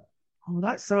like that. Oh,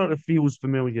 that sort of feels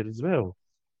familiar as well.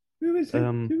 Who was him?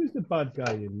 Um, Who was the bad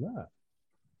guy in that?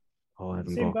 Oh, I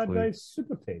haven't Same got a bad clue. guy as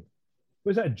Super Ted.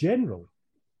 Was that a general?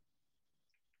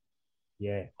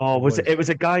 Yeah. Oh, was it? It was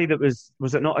a guy that was.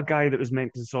 Was it not a guy that was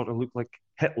meant to sort of look like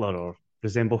Hitler or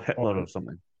resemble Hitler or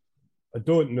something? I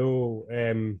don't know.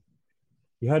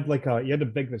 He had a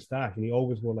big moustache, and he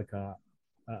always wore like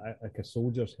a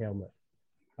soldier's helmet.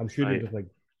 I'm sure Right. it was like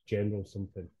general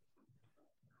something.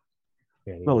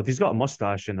 Yeah, Well, if he's got a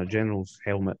mustache and a general's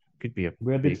helmet, could be a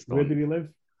where did based on he live?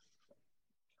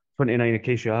 29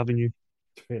 Acacia Avenue,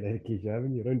 Acacia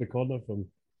Avenue, around the corner from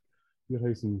your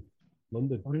house in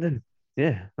London. London.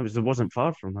 Yeah, it wasn't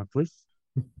far from that place.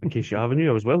 Acacia Avenue.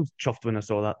 I was well chuffed when I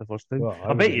saw that the first time. Well,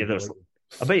 I bet you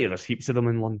there's heaps of them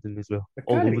in London as well,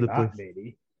 all over the place.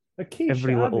 Maybe. Acacia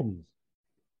Every little- Avenue.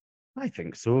 I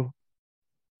think so.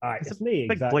 Aye, It's it's a not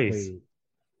big exactly. place.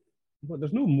 But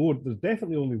there's no more. There's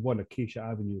definitely only one Acacia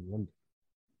Avenue in London.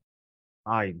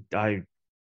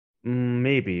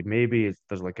 Maybe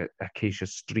there's like a Acacia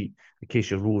Street,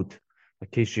 Acacia Road,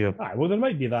 Acacia. Aye, well, there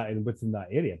might be that within that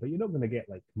area, but you're not going to get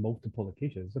like multiple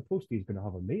acacias. Supposed to he's going to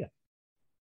have a mayor.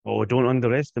 Oh, don't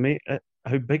underestimate it,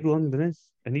 how big London is,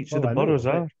 and each of Well, the I know, boroughs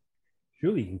but are.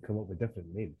 surely you can come up with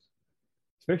different names,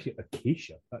 especially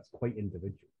Acacia. That's quite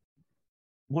individual.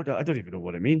 What? I don't even know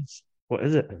what it means. What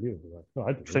is it? I knew that. No,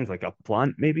 I don't know. Sounds like a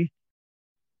plant, maybe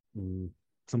Mm,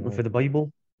 something No. for the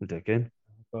Bible. We'll do it again.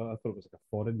 I thought it was like a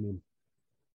foreign name.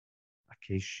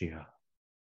 Acacia.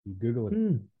 You Google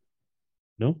it.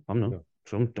 No, I'm not. No.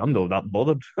 So I'm not that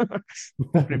bothered.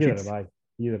 Neither am I.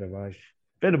 Neither am I. If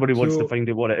anybody wants to So- find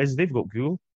out what it is, they've got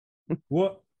Google.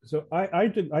 What? So I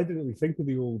didn't really think of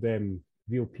the old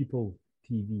Real People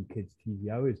TV, kids TV.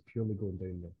 I was purely going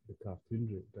down the cartoon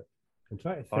route, but I'm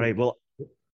trying to think. All right, well,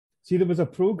 See, there was a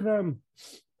program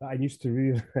that I used to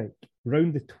really like,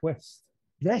 Round the Twist.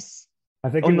 yes. I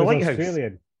think On it the was Lighthouse?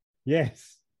 Australian.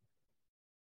 Yes.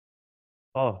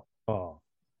 Oh, Oh,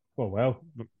 well.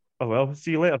 well.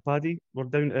 See you later, Paddy. We're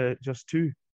down to just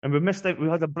two, and we missed out. We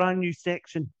had a brand new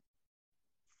section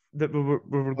that we were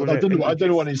going I to.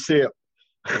 didn't want to say it.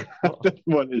 I didn't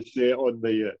want to say it on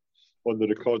the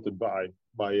recording, but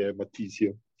my tea's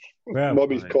here. Well,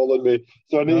 Mummy's Right. calling me,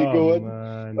 so I need to go in.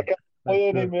 Man. I can't play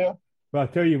anymore. Well, I'll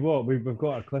tell you what, we've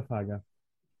got a cliffhanger.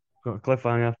 Got a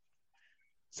cliffhanger.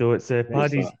 So it's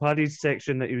Paddy's that? Paddy's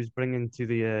section that he was bringing to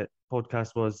the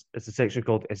podcast it's a section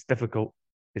called "It's Difficult."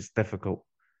 It's difficult,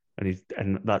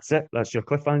 and that's it. That's your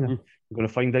cliffhanger. Mm. We're going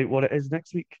to find out what it is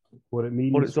next week. What it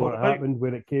means, What it's all about. happened,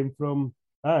 where it came from,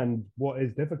 and what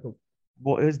is difficult.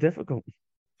 What is difficult?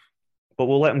 But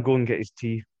we'll let him go and get his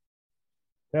tea.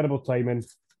 Terrible timing.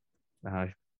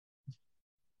 Aye.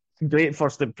 Great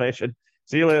first impression.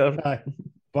 See you later. Aye.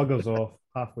 Buggers off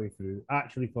halfway through.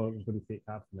 Actually thought it was going to take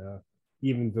half an hour,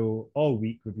 even though all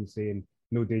week we've been saying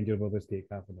no danger will this take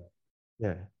half an hour.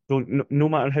 Yeah. No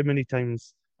matter how many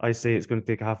times I say it's going to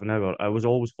take half an hour, I was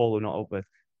always following it up with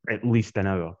at least an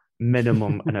hour,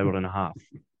 minimum an hour and a half.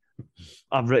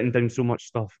 I've written down so much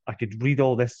stuff. I could read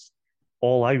all this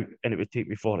all out and it would take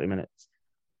me 40 minutes.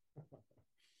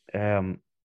 So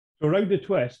Round the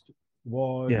Twist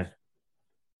was Yeah.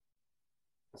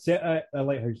 set at a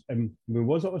lighthouse.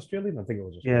 Was it Australian? I think it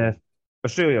was Yeah. Australian.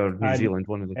 Australia or New And Zealand,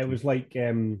 one of the It two. was like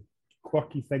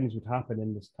quirky things would happen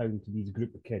in this town to these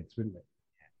group of kids, wouldn't it?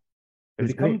 It Did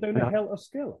was they come great. down a helter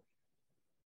skelter?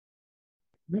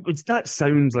 That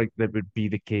sounds like that would be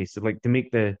the case, like to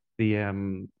make the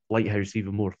lighthouse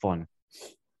even more fun.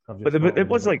 But it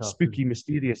was like spooky,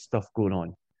 mysterious stuff going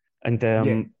on, and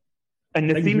Yeah. and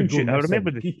the Things theme would go tune. I missing.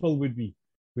 remember People would be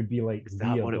like is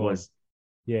that weird what it or- was?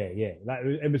 Yeah, yeah.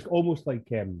 It was almost like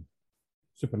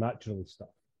supernatural stuff.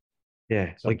 Yeah,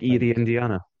 like Sometimes. Erie,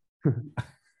 Indiana.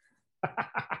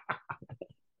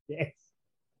 Yes.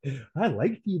 I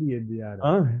liked Erie, Indiana.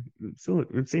 Oh, so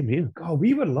same here. God,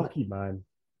 we were lucky, man.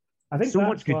 I think So that's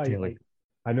much good why, telly. like,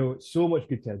 I know it's so much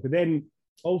good telly, but then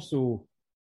also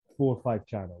 4 or 5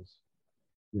 channels.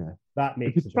 Yeah. That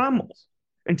makes a could cram- difference.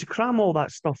 And to cram all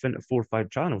that stuff into 4 or 5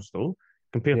 channels, though,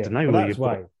 compared Yeah, to now, but where that's you've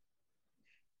why. got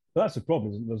But that's the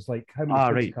problem. Isn't it? There's like how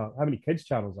many kids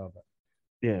channels are there?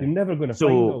 yeah, You're never going to So-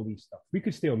 find all these stuff. We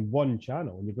could stay on one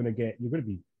channel, and you're going to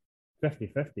be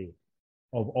 50-50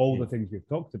 of all the things we've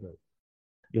talked about.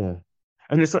 yeah.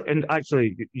 And it's and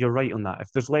actually, you're right on that.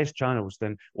 If there's less channels,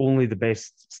 then only the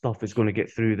best stuff is going to get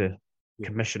through the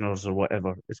commissioners or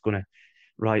whatever. It's going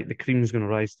to the cream's going to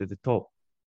rise to the top.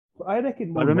 But I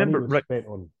reckon more I remember money was spent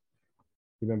on.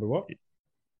 You remember what?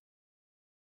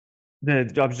 I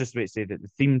was just about to say that the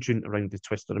theme tune around the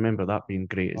twist. I remember that being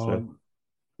great as well.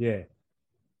 Yeah.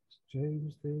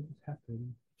 Strange things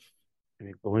happen.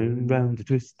 Going round the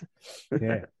twist.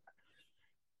 Yeah.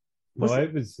 Was No,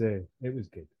 it- it was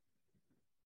good.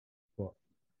 What?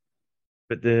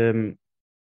 But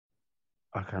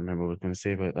I can't remember what I was going to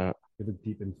say about that. You look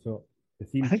deep in thought. The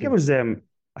theme I think it tune- was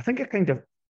I think I kind of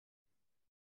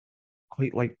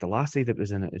quite liked the lassie that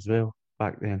was in it as well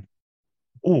back then.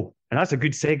 Oh, and that's a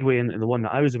good segue into the one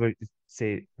that I was about to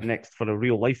say next for a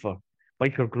real lifer,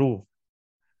 Biker Grove.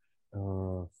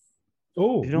 Oh,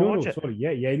 Did you not no, watch it? sorry.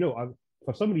 Yeah, no.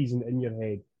 For some reason,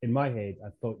 in my head, I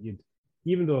thought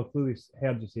even though I clearly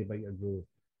heard you say Biker Grove,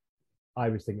 I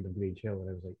was thinking of Grange Hill, and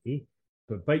I was like, eh?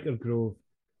 But Biker Grove,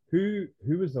 who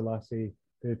was the lassie?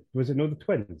 Was it the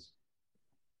twins?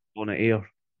 On air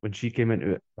when she came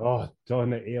into it. Oh,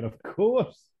 Donna Air, of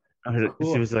course.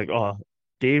 She was like, oh,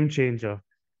 game changer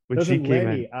when Doesn't she came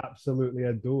Lenny in. absolutely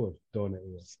adore Donna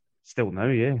Air? Still now,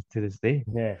 yeah, to this day.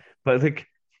 Yeah. But like,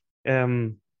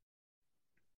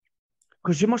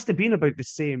 because you must have been about the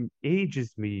same age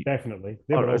as me, Definitely.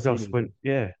 They or were all as us teenagers. when,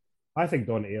 yeah. I think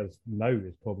Donna Ayres now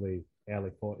is probably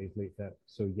early 40s, late 30s.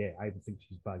 So, yeah, I would think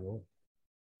she's bang on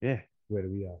Yeah. where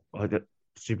we are. Oh,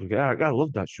 super good. I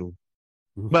love that show.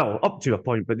 Mhm. Well, up to a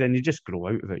point, but then you just grow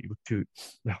out of it. You're too,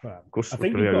 well, But of course, I we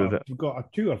think grew out of it. we've got a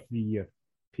 2 or 3 year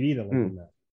period of living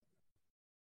that.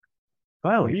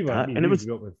 I like We were, that. me And it we was,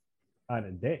 grew up with Ant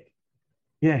and Dec.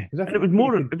 yeah. 'Cause I And it think was they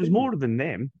more, could it was do- more than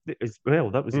them as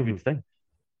well. That was a good thing.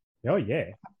 Oh,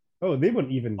 yeah. Oh, they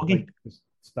weren't even Okay. like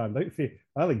stand out for you.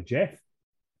 I like Jeff.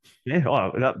 Yeah.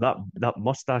 Oh, that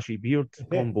mustachy beard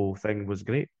combo thing was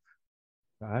great.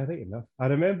 I think enough. I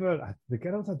remember the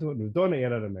girls I don't know. Donna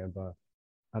Ayre, I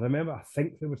remember. I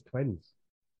think there was twins.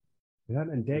 Was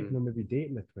Ant and Dec maybe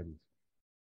dating the twins?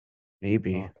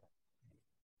 Maybe. Oh.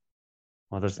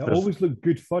 Well, there's It always looked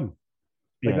good fun.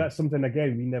 Like yeah. that's something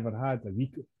again we never had.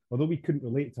 Like although we couldn't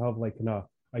relate to have like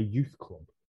a youth club,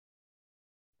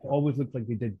 it always looked like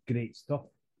they did great stuff.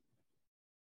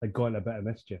 Like got in a bit of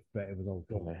mischief, but it was all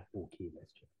Yeah. okay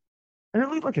mischief. And it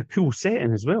looked like a cool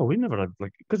setting as well. We never had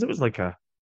because it was like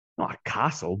not a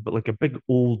castle, but like a big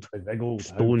old A big old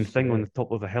stone house, thing yeah. on the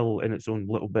top of a hill in its own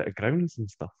little bit of grounds and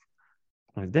stuff.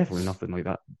 Definitely nothing like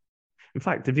that. In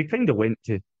fact, if you kind of went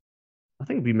to, I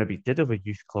think we maybe did have a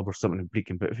youth club or something in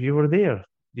Brecon, but if you were there,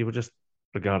 you were just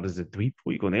regarded as a dweeb.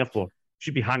 What are you going there for? You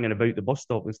should be hanging about the bus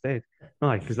stop instead.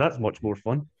 Aye, because that's much more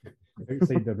fun.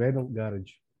 outside the Renault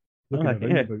garage, looking Aye, at yeah.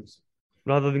 roundabouts.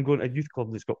 Rather than going to a youth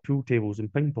club that's got pool tables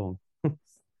and ping pong.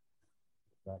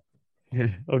 Yeah,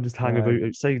 or just hang about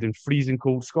outside in freezing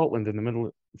cold Scotland in the middle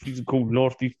of freezing cold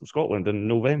northeast of Scotland in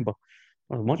November.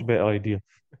 That's a much better idea.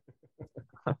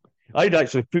 I'd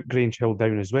actually put Grange Hill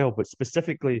down as well, but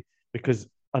specifically because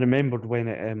I remembered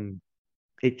when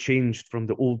it changed from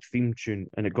the old theme tune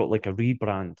and it got like a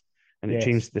rebrand and it Yes.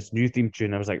 changed to this new theme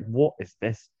tune. I was like, what is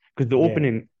this? Because the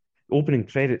Yeah. opening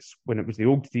credits when it was the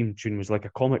old theme tune was like a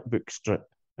comic book strip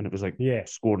and it was like Yeah,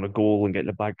 scoring a goal and getting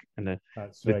it back, and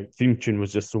that's the right. theme tune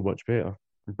was just so much better.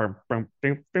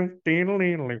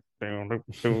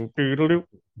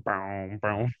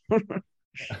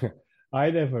 I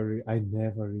never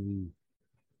really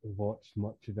watched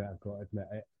much of it. I've got to admit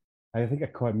it. I think I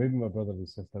quite maybe my brother and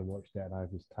sister watched it, and I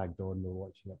was tagged on to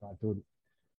watching it, but I don't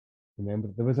remember.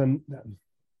 There was an.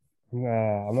 I'm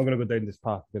not going to go down this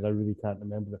path because I really can't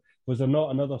remember it. Was there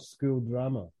not another school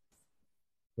drama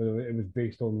where it was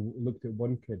based on looked at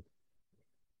one kid?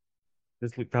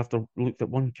 Just looked at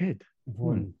one kid.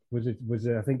 One was it?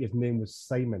 I think his name was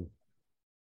Simon.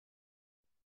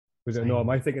 Was it? No, am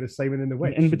Simon. I thinking of Simon and the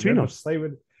Witch? In between Remember us.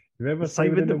 Simon? Remember Simon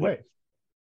Simon and the the Witch?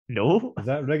 No, Does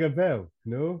that ring a bell?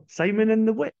 No. Simon and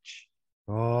the Witch.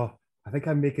 Oh, I think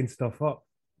I'm making stuff up.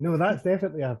 No, that's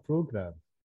definitely a program.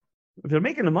 If you're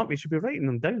making them up, you should be writing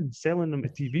them down, selling them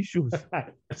at TV shows.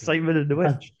 Simon and the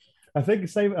Witch. I think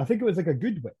Simon. I think it was like a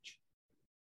good witch,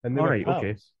 and they All were right, pals.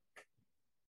 okay.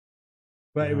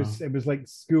 But it was like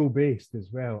school based as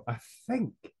well. I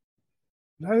think.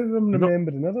 Now I'm Not-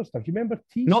 remembering other stuff. You remember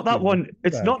Teaspoon? Not that one.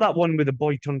 It's Right. not that one where the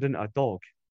boy turned into a dog.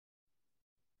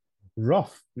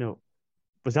 Rough. No.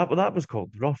 Was that what that was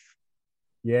called? Rough.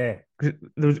 Yeah. Because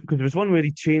there was one where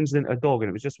he changed into a dog and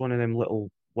it was just one of them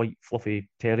little white fluffy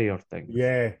terrier things.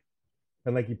 Yeah.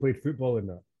 And like he played football in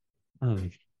that. Oh,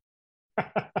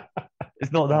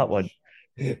 it's not that one.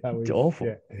 That was It's awful.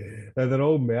 shit. Now they're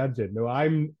all merging. No, I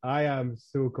am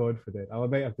so confident. I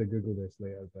might have to Google this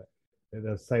later, but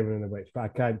there's Simon and the Witch, but I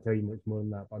can't tell you much more than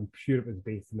that. But I'm sure it was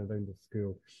based in around the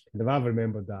school. And if I've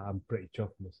remembered that, I'm pretty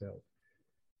chuffed myself.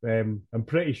 I'm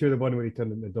pretty sure the one where he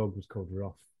turned into a dog was called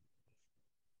Rough.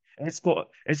 It's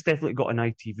definitely got an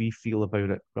ITV feel about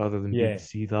it rather than Yeah.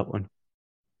 BBC, that one.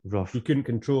 Rough. He couldn't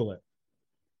control it.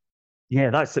 Yeah,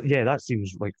 that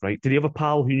seems like right. Did he have a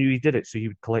pal who knew he did it so he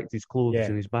would collect his clothes Yeah.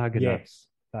 in his bag and that? Yes,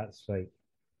 that's right.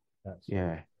 That's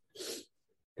Yeah.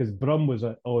 because Brum was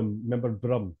on. Remember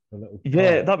Brum, the little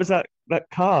Yeah, car? that was that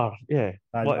car. Yeah.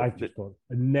 I just thought,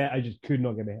 I just could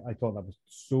not get it. I thought that was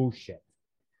so shit.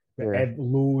 But Yeah.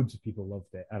 loads of people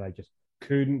loved it, and I just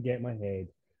couldn't get my head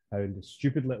around the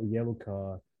stupid little yellow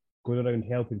car going around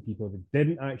helping people that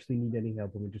didn't actually need any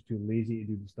help and were just too lazy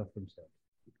to do the stuff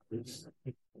themselves.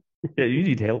 Yeah, you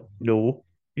need help. No,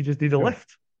 you just need a No.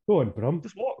 lift. Go on, Brum.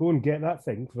 Just walk. Go and get that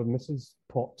thing from Mrs.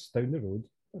 Potts down the road.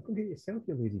 Go get yourself,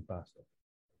 you lazy bastard.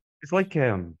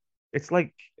 It's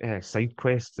like side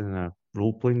quests in a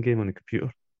role playing game on a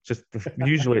computer. Just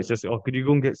usually it's just, oh, could you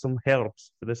go and get some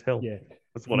herbs for this help? Yeah.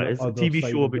 That's what it is. A Other TV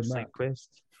side show of the about side map.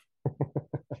 quests.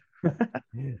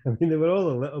 I mean, they were all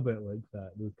a little bit like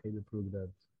that, those kind of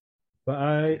programs.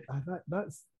 But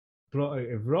that's brought out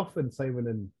of Rough and Simon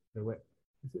and the Witch.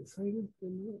 Is it Simon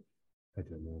and the Witch? I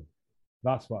don't know.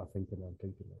 That's what I'm thinking of.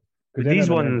 But then these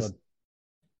I remembered ones,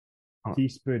 Oh.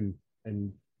 Teaspoon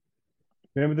and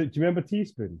do you remember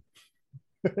Teaspoon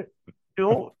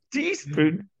no,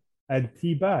 teaspoon. and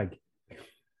Teabag?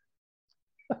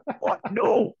 What?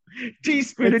 No,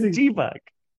 teaspoon and It's teabag.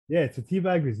 Yeah, so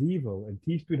Teabag was evil, and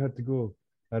Teaspoon had to go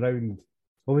around.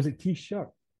 Or was it T-shirt?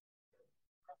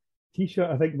 T-shirt,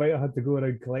 I think, might have had to go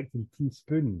around collecting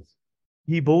teaspoons.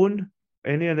 T-bone.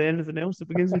 Anything else that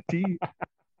begins with T?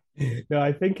 No,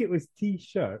 I think it was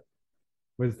T-shirt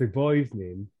was the boy's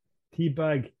name.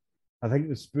 Teabag, I think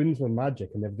the spoons were magic,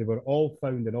 and if they were all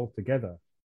found and all together,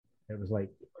 it was like,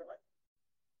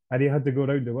 and he had to go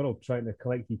around the world trying to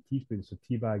collect these teaspoons so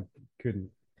Teabag couldn't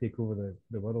take over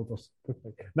the world or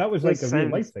something. That was like That a real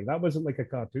life sounds- thing. That wasn't like a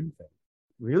cartoon thing.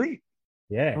 Really?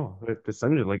 Yeah. Oh, it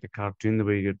sounded like a cartoon the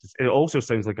way you're. It also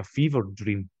sounds like a fever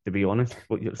dream, to be honest.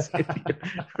 What you're saying.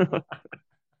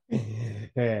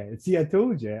 Yeah. See, I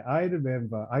told you. I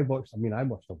remember. I watched. I've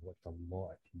watched a lot of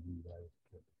TV when I was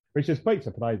a kid, which is quite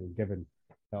surprising, given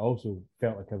I also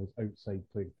felt like I was outside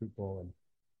playing football and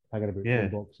hanging about Yeah.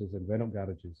 phone boxes and rent-up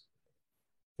garages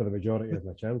for the majority of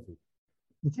my childhood.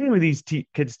 The thing with these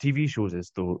kids' TV shows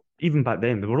is, though, even back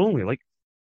then, they were only like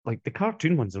the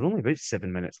cartoon ones are only about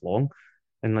 7 minutes long.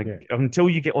 And Yeah. until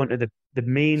you get onto the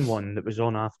main one that was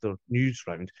on after News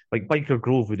Round, like Biker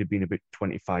Grove would have been about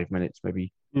 25 minutes,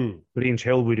 maybe. Grange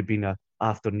Hill would have been a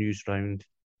after News Round.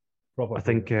 Proper. I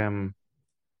think I'm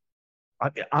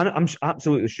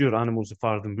absolutely sure Animals of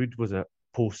Farthing Wood was a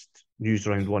post News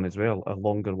Round one as well, a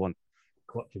longer one.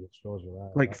 clutching at straws with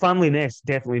that. Like Family Nest,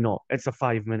 definitely not. It's a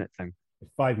 5 minute thing.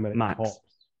 5 minutes max.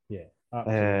 tops. Yeah.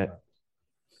 Absolutely.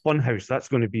 Funhouse, that's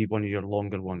going to be one of your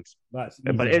longer ones. That's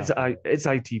But easy it's enough. it's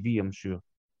ITV, I'm sure.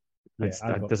 Yeah, It's,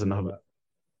 I've it got doesn't some have of it.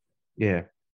 that.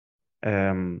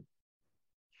 Yeah.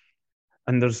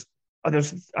 And there's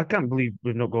I can't believe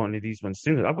we've not got any of these ones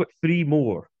soon. I've got three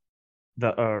more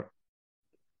that are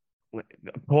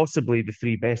possibly the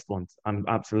three best ones. I'm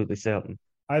absolutely certain.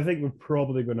 I think we're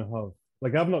probably going to have,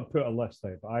 like, I've not put a list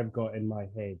out, but I've got in my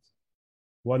head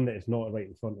one that is not right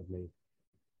in front of me,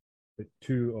 but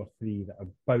two or three that are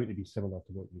about to be similar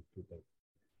to what you've put out.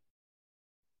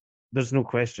 There's no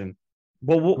question.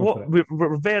 Well, Go for it.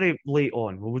 we're very late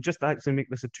on. We'll just actually make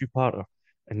this a two-parter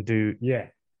and do Yeah.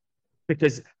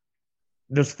 because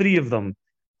there's three of them.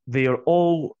 They are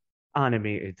all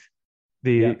animated.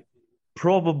 They Yeah.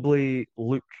 probably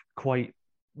look quite.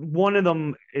 One of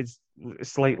them is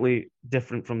slightly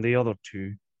different from the other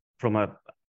two from a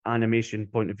animation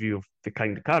point of view of the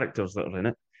kind of characters that are in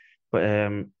it. But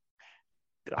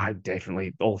I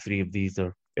definitely all three of these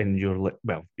are in your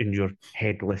in your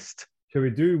head list. Shall we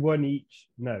do one each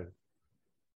now,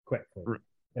 quickly? R-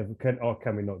 If we can, or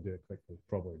can we not do it quickly?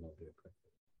 Probably not do it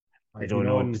quickly. I don't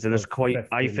know because there's quite.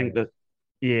 I 50 think minutes.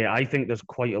 that I think there's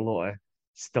quite a lot of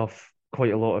stuff,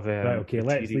 quite a lot of Right, okay,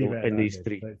 let's leave material it at in that. these Then.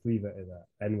 three. Let's leave it at that.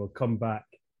 And we'll come back.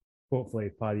 Hopefully,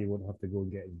 Paddy won't have to go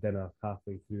and get his dinner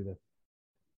halfway through the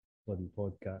bloody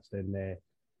podcast. And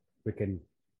we can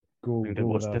go Find out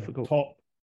with what's our difficult.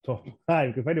 top five.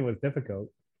 We can find out what's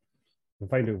difficult. We can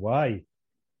find out why.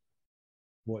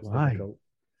 What's Why? difficult.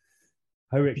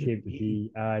 How it came to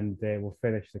be. And we'll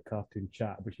finish the cartoon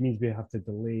chat, which means we have to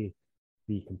delay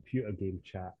the computer game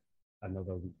chat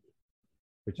another week.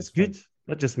 Which It's is fun. good.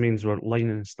 That just means we're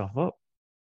lining stuff up.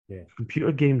 Yeah.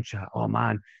 Computer game chat. Oh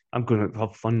man, I'm gonna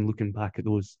have fun looking back at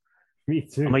those. Me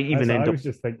too. I might even That's what end I up. was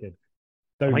just thinking.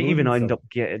 I might even Downloading end some. up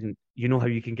getting. You know how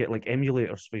you can get like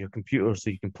emulators for your computer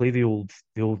so you can play the old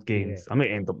games. Yeah. I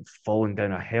might end up falling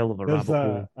down a hell of a There's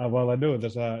rabbit hole. well, I know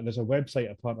there's a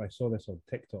website. Apart, I saw this on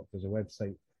TikTok. There's a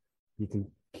website you can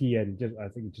key in. Just I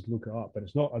think you just look it up, but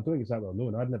it's not. I don't think it's that well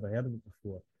known. I'd never heard of it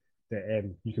before.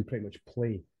 That you can pretty much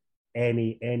play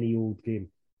any old game.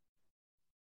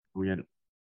 Weird.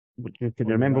 Can you On your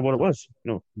remember what it laptop. was?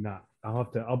 No. Nah, I'll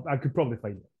have to. I could probably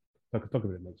find it. I could talk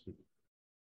about it next week.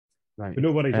 Right. But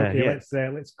no worries. Okay, Yeah.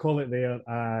 let's call it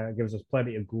there. Gives us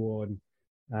plenty to go on,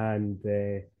 and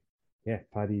yeah,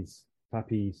 Paddy is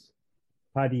Pappy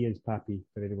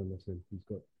for anyone listening. He's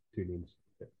got two names.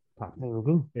 Pappy There we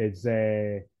go. is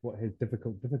what his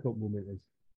difficult moment is.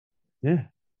 Yeah.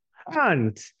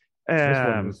 And This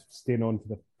one was staying on for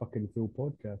the fucking full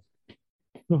podcast.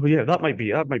 oh yeah, that might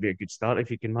be a good start if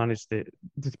you can manage to,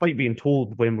 despite being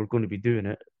told when we're going to be doing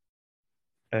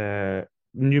it,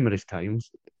 numerous times,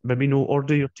 maybe no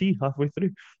order your tea halfway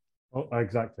through. Oh,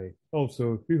 exactly.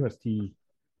 Also, who has tea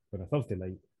on a Thursday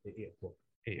night at 8 o'clock?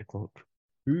 8 o'clock.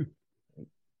 Who?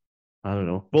 I don't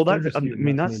know. Well, Don't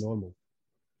assume that's normal.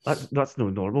 that's no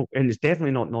normal, and it's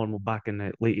definitely not normal back in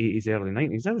the late 80s, early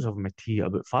 90s. I was having my tea at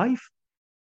about half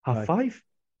Aye. 5.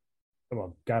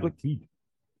 Well, guaranteed.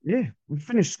 Yeah, we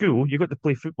finished school. You got to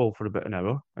play football for about an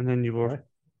hour, and then you were Aye.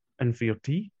 in for your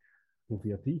tea Go for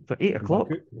your tea. for 8 o'clock.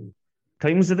 Back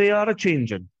Times they are a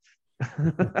changing.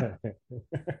 out.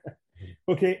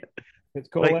 Okay, let's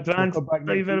call Right, it. We'll Grant, come back thank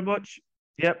you next very week. much.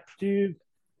 Yep. Cheers.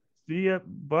 See ya.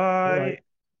 Bye. Bye.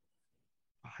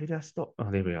 How did I stop? Oh,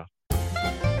 there we are.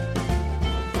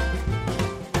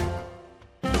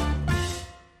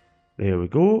 There we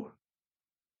go.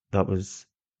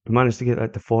 We managed to get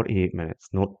that to 48 minutes.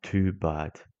 Not too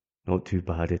bad. Not too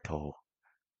bad at all.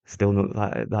 Still not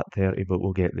that 30, but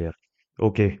we'll get there.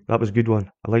 Okay, that was a good one.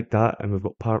 I like that. And we've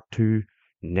got part 2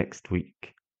 next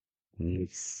week.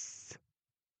 Nice.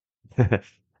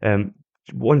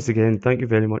 Once again, thank you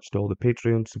very much to all the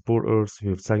Patreon supporters who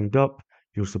have signed up.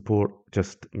 Your support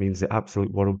just means the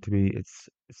absolute world to me.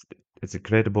 It's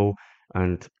incredible,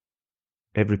 and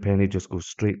every penny just goes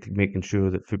straight to making sure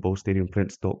that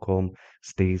footballstadiumprints.com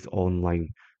stays online.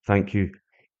 Thank you,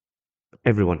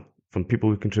 everyone, from people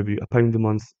who contribute £1 a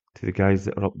month to the guys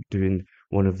that are up doing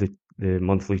one of the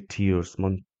monthly tiers,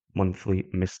 monthly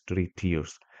mystery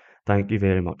tiers. Thank you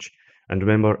very much. And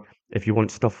remember, if you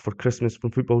want stuff for Christmas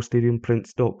from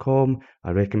footballstadiumprints.com,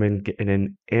 I recommend getting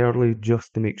in early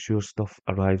just to make sure stuff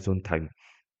arrives on time.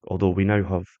 Although we now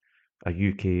have a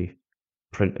UK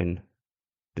printing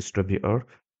distributor,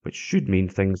 which should mean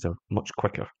things are much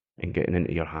quicker in getting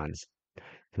into your hands.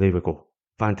 So there we go.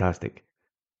 Fantastic.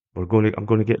 I'm going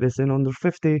to get this in under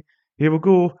 50. Here we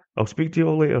go. I'll speak to you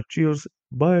all later. Cheers.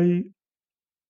 Bye.